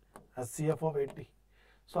 120, HCF of 80.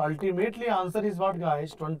 So ultimately answer is what,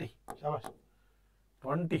 guys? 20. Shabash.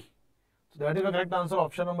 20. So that is the correct answer,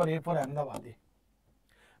 option number A for Ahmedabad.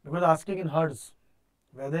 Because asking in herds.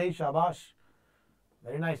 Vedai, shabash.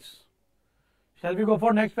 Very nice. Shall we go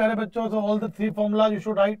for next para, bachcho? So all the three formulas you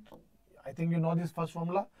should write. I think you know this first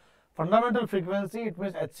formula. Fundamental frequency, it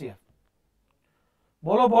means HCF.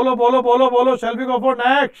 Bolo, bolo, bolo, bolo, bolo. Shall we go for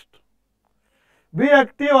next? Be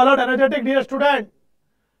active, alert, energetic, dear student.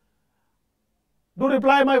 Do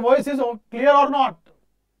reply, my voice is clear or not?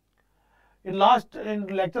 In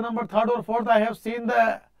lecture number 3rd or 4th, I have seen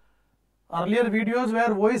the earlier videos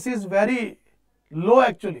where voice is very low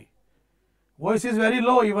actually. Voice is very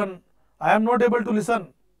low, even I am not able to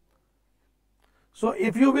listen. So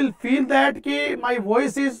if you will feel that ki my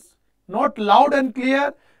voice is not loud and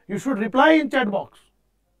clear, you should reply in chat box.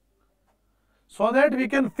 So that we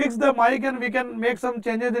can fix the mic and we can make some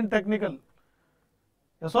changes in technical.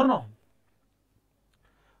 Yes or no?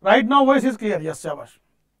 Right now voice is clear. Yes, shabash.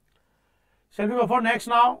 Shall we go for next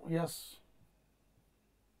now? Yes.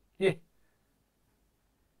 Yeah.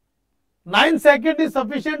 9 seconds is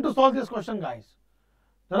sufficient to solve this question, guys.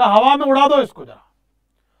 जरा हवा में उड़ा दो इसको जरा.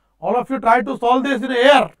 All of you try to solve this in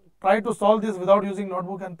air. Try to solve this without using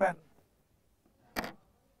notebook and pen.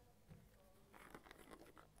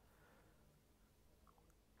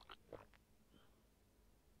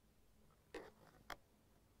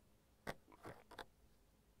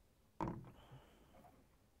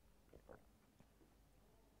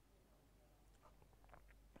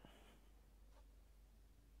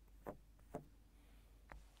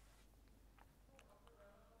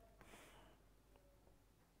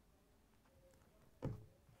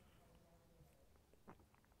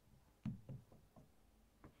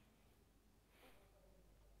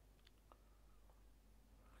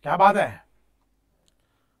 क्या बात है?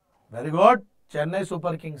 Very good. Chennai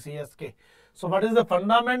Super Kings, CSK. So what is the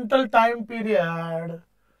fundamental time period?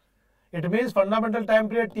 It means fundamental time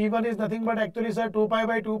period T1 is nothing but actually, sir, 2 pi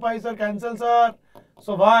by 2 pi, sir, cancel, sir.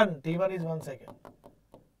 So 1, T1 is 1 second.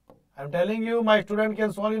 I am telling you, my student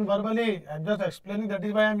can solve in verbally. I am just explaining, that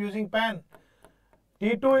is why I am using pen.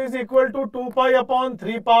 T2 is equal to 2 pi upon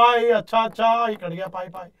 3 pi. Acha, acha, kad gaya pi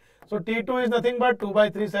pi. So T2 is nothing but 2 by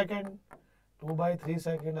 3 second. 2 by 3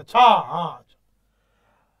 second. Acha, हाँ.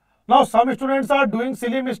 Now some students are doing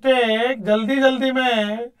silly mistake. जल्दी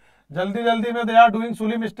में they are doing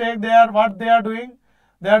silly mistake. They are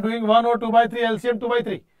doing 1 or 2 by 3 LCM 2 by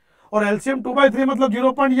 3. और LCM 2 by 3 मतलब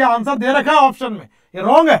 0 point ये answer दे रखा है option में. ये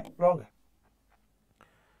रॉन्ग है.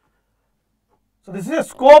 So this is a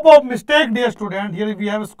scope of mistake, dear student. Here we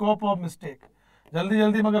have a scope of mistake.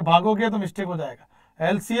 जल्दी में अगर भागोगे तो मिस्टेक हो जाएगा.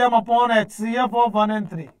 LCM upon HCF of 1 and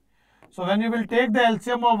 3. So when you will take the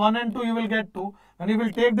LCM of 1 and 2, you will get 2. When you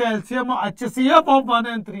will take the LCM of HCF of 1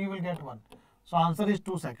 and 3, you will get 1. So answer is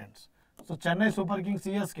 2 seconds. So Chennai Super Kings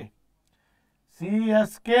CSK.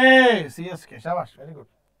 शाबाश, very good.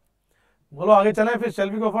 बोलो आगे चलें फिर. Shall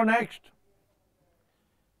we go for next?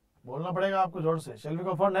 बोलना पड़ेगा आपको जोर से. Shall we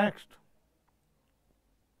go for next?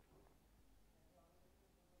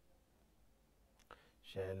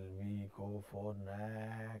 Shall we go for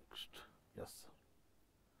next? Yes.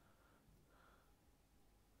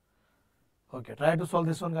 Okay, try to solve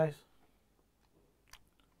this one, guys.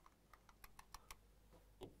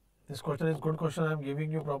 This question is good question. I am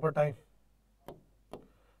giving you proper time.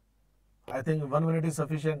 I think 1 minute is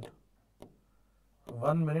sufficient.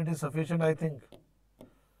 1 minute is sufficient, I think.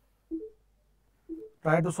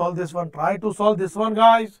 Try to solve this one. Try to solve this one,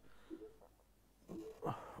 guys.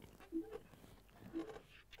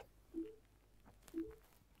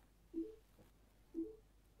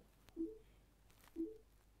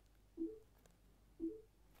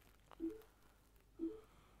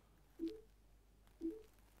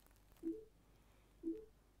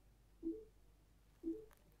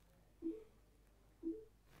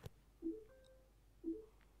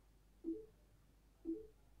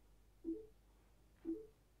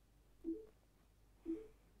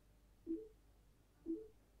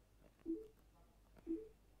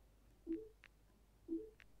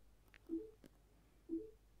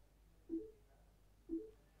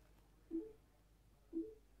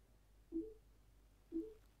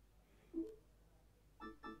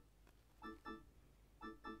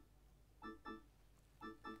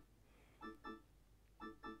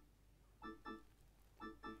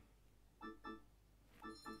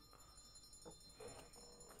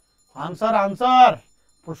 Answer.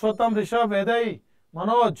 Purushottam, Rishabh, Vedai,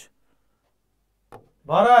 Manoj,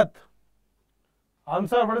 Bharat.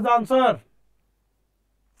 Answer. What is the answer?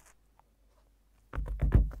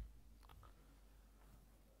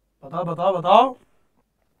 बताओ.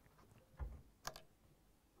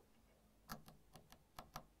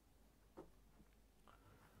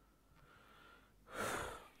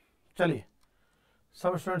 चलिए.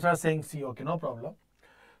 Some students are saying C. Okay, no problem.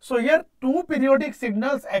 So here two periodic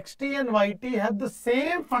signals xt and yt have the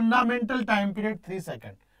same fundamental time period 3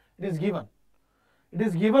 seconds. It is given. It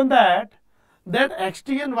is given that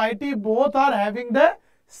xt and yt both are having the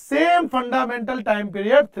same fundamental time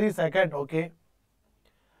period 3 seconds. Okay.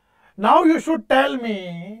 Now you should tell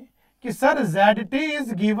me कि sir zt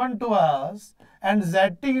is given to us and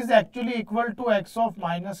zt is actually equal to x of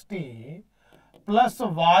minus t plus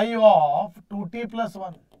y of 2t plus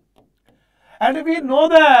 1. And we know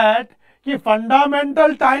that कि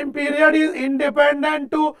fundamental time period is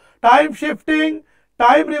independent to time shifting,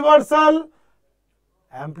 time reversal,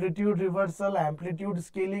 amplitude reversal, amplitude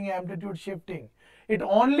scaling, amplitude shifting. It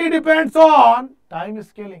only depends on time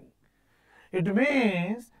scaling. It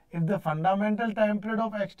means if the fundamental time period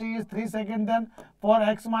of xt is 3 seconds, then for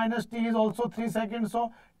x minus t is also 3 seconds.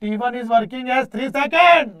 So t1 is working as 3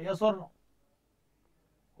 seconds. Yes or no?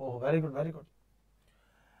 Oh, very good, very good.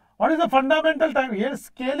 What is the fundamental time? Here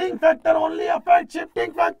scaling factor only affects,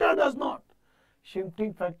 shifting factor does not.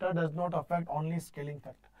 Shifting factor does not affect, only scaling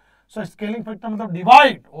factor. So scaling factor मतलब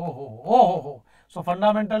divide. Oh. So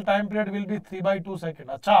fundamental time period will be 3/2 seconds.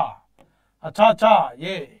 अच्छा.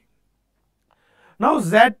 ये. Now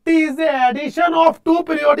zt is the addition of two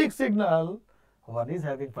periodic signal. One is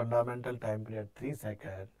having fundamental time period 3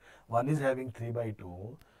 seconds. One is having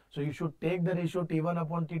 3/2. So you should take the ratio t1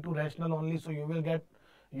 upon t2 rational only. So you will get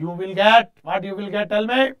what you will get, tell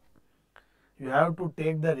me. You have to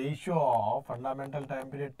take the ratio of fundamental time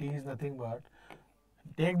period t is nothing but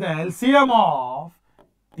take the LCM of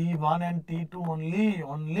t1 and t2 only.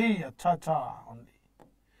 Only.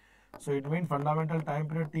 So it means fundamental time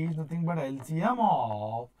period t is nothing but LCM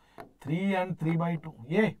of 3 and 3/2.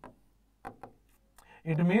 Yeah.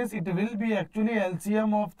 It means it will be actually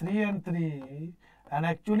LCM of 3 and 3 and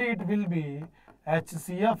actually it will be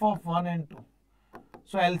HCF of 1 and 2.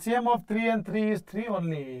 So LCM of 3 and 3 is 3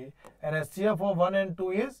 only and HCF of 1 and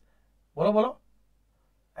 2 is, bolo.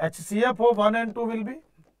 HCF of 1 and 2 will be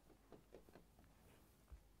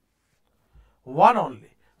 1 only.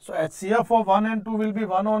 So HCF of 1 and 2 will be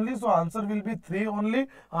 1 only. So answer will be 3 only.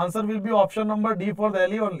 Answer will be option number D for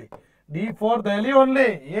Delhi only. D for Delhi only.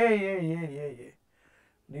 Yeah.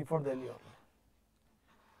 D for Delhi only.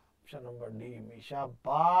 Option number D. Misha,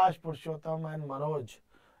 Bash, Purushottam and Manoj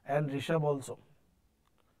and Rishabh also.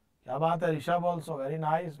 क्या बात है Rishabh also, very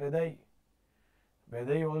nice. Vedai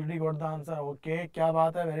already got the answer. Okay, क्या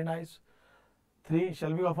बात है, very nice. 3.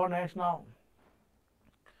 Shall we go for next now?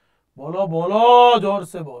 बोलो जोर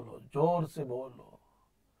से बोलो.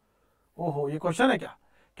 ओहो, ये क्वेश्चन है क्या?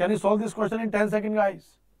 Can you solve this question in 10 seconds,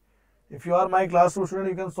 guys? If you are my class student,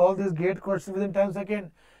 you can solve this gate question within 10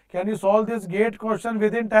 seconds. Can you solve this gate question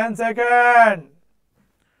within 10 seconds?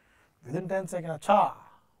 Within 10 seconds. अच्छा.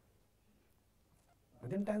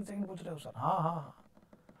 Within 10 seconds पूछ रहे हो sir? हाँ.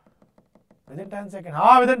 Within 10 seconds.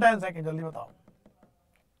 हाँ, within 10 seconds. जल्दी बताओ.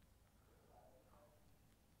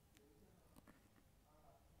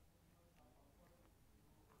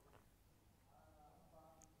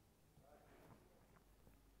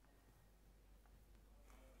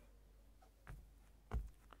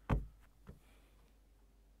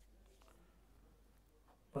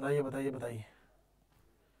 बताइए.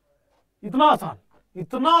 इतना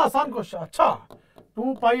आसान क्वेश्चन. अच्छा.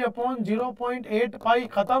 2 पाई अपॉन 0.8 पाई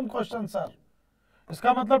खत्म क्वेश्चन सर.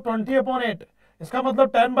 इसका मतलब 20/8. इसका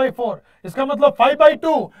मतलब 10/4. इसका मतलब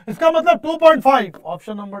 5/2. इसका मतलब 2.5.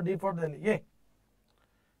 Option number D for Delhi. ये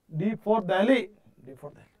डी फॉर दिल्ली.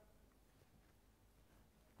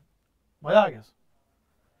 मजा आ गया.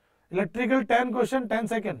 Electrical 10 question 10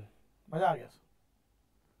 second. मजा आ गया.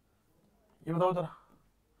 ये बताओ जरा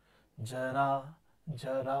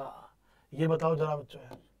ये बताओ जरा बच्चों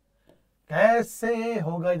यार, कैसे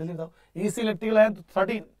होगा जल्दी बताओ. EC electrical iron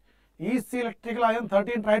 13. EC electrical iron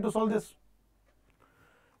 13. Try to solve this.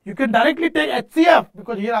 You can directly take HCF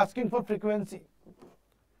because here asking for frequency,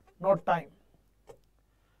 not time.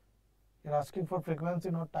 You're asking for frequency,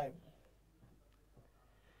 not time.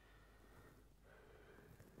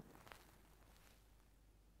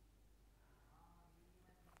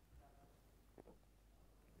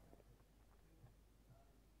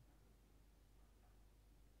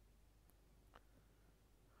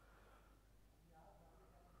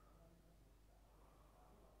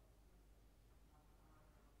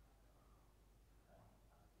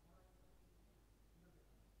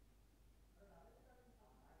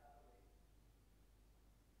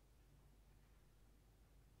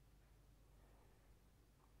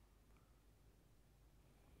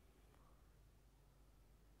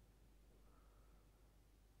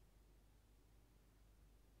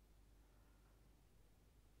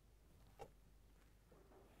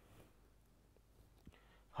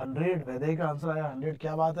 100, वैदे का आंसर आया 100.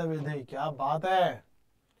 क्या बात है वैदे, क्या बात है,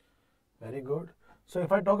 very good. So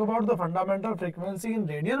if I talk about the fundamental frequency in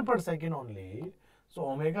radian per second only, so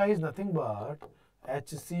omega is nothing but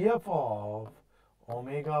HCF of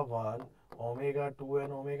omega 1, omega 2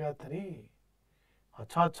 and omega 3.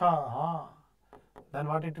 अच्छा, हाँ. Then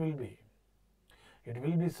what it will be? It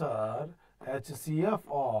will be, sir, HCF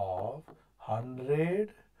of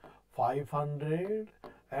 100, 500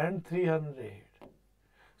 and 300.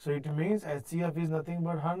 So it means HCF is nothing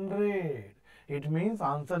but 100. It means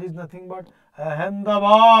answer is nothing but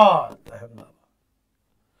Ahmedabad.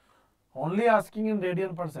 Only asking in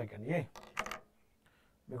radian per second. Yeah.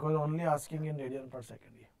 Because only asking in radian per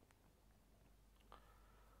second. Yeah.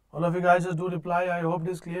 All of you guys just do reply. I hope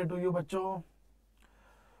this is clear to you, बच्चों.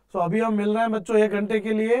 So अभी हम मिल रहे हैं बच्चों 1 घंटे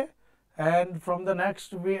के लिए. And from the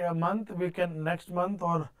next month,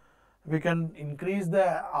 or we can increase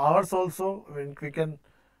the hours also. We can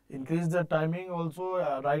increase the timing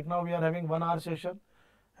also. Right now we are having 1 hour session.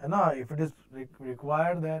 And if it is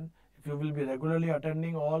required, then if you will be regularly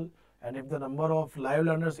attending all, and if the number of live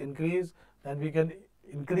learners increase, then we can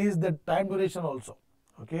increase the time duration also.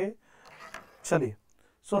 Okay. चलिए.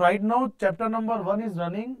 So right now chapter number 1 is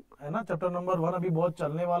running, है ना. Chapter number 1 अभी बहुत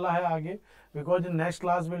चलने वाला है आगे, because in next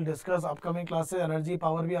class we'll discuss upcoming classes, energy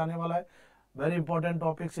power भी आने वाला है. Very important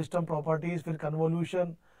topic, system properties, फिर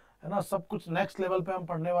convolution, है ना. सब कुछ next level पे हम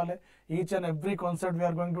पढ़ने वाले. Each and every concept we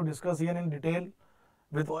are going to discuss here in detail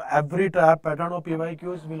with every pattern of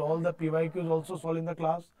PYQs. Will all the PYQs also solve in the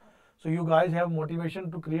class. So you guys have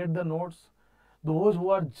motivation to create the notes. Those who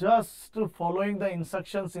are just following the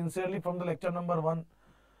instructions sincerely from the lecture number 1.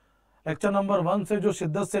 Lecture number 1 से जो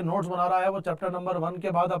शिद्दत से notes बना रहा है, वो chapter number 1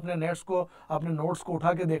 के बाद अपने नोट्स को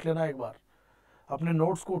उठा के देख लेना एक बार. अपने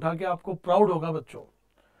नोट्स को उठा के आपको प्राउड होगा बच्चों.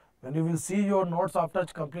 When you will see your notes after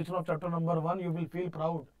completion of chapter number 1, you will feel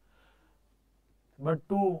proud. But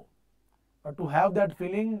to have that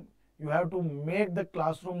feeling, you have to make the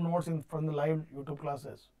classroom notes from the live YouTube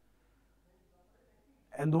classes.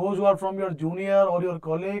 And those who are from your junior or your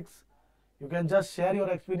colleagues, you can just share your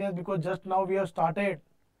experience, because just now we have started.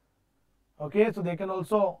 Okay, so they can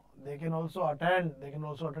also attend. They can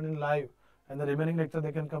also attend in live, and the remaining lecture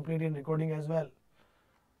they can complete in recording as well.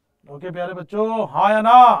 Okay, प्यारे बच्चों, हाँ या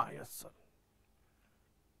ना? Yes sir.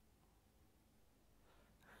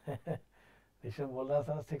 Rishabh बोल रहा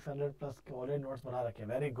था 600 plus already notes बना रखे.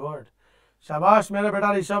 वेरी गुड, शाबाश मेरा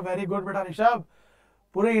बेटा ऋषभ. वेरी गुड बेटा ऋषभ.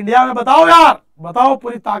 पूरे इंडिया में बताओ यार, बताओ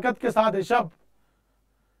पूरी ताकत के साथ ऋषभ.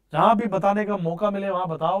 जहां भी बताने का मौका मिले वहां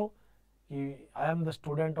बताओ कि I am the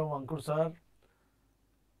student of Ankur sir.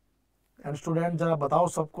 And student जरा बताओ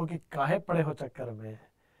सबको कि काहे पड़े हो चक्कर में,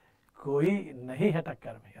 कोई नहीं है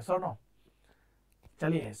टक्कर में. यस और नो?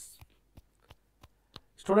 चलिए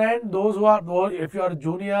student, those who are, if you are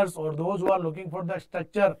juniors or those who are looking for the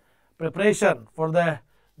structure preparation for the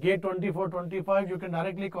gate 24-25, you can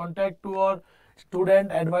directly contact to our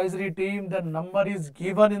student advisory team. The number is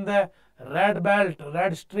given in the red belt,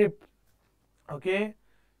 red strip. Okay.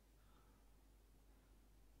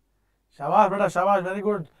 शाबाश बेटा शाबाश. Very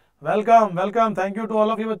good. Welcome welcome. Thank you to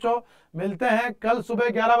all of you बच्चों. मिलते हैं कल सुबह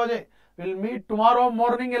 11 बजे. Will meet tomorrow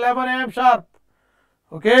morning 11 AM sharp.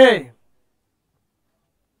 Okay.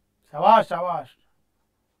 शाबाश शाबाश.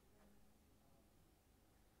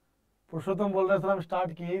 पुरुषोत्तम बोल रहे थे हम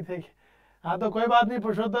स्टार्ट किए ही थे. हाँ तो कोई बात नहीं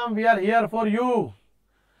पुरुषोत्तम, we are here for you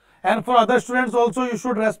and for other students also. You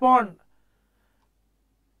should respond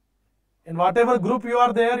in whatever group you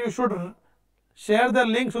are there. You should share the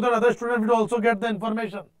link so that other students will also get the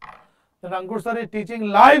information that Ankur sir is teaching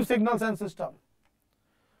live signals and system.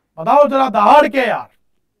 बताओ जरा दहाड़ के यार.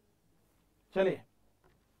 चलिए,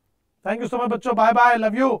 thank you so much बच्चों. Bye bye.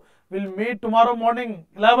 Love you. Will meet tomorrow morning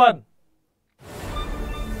 11.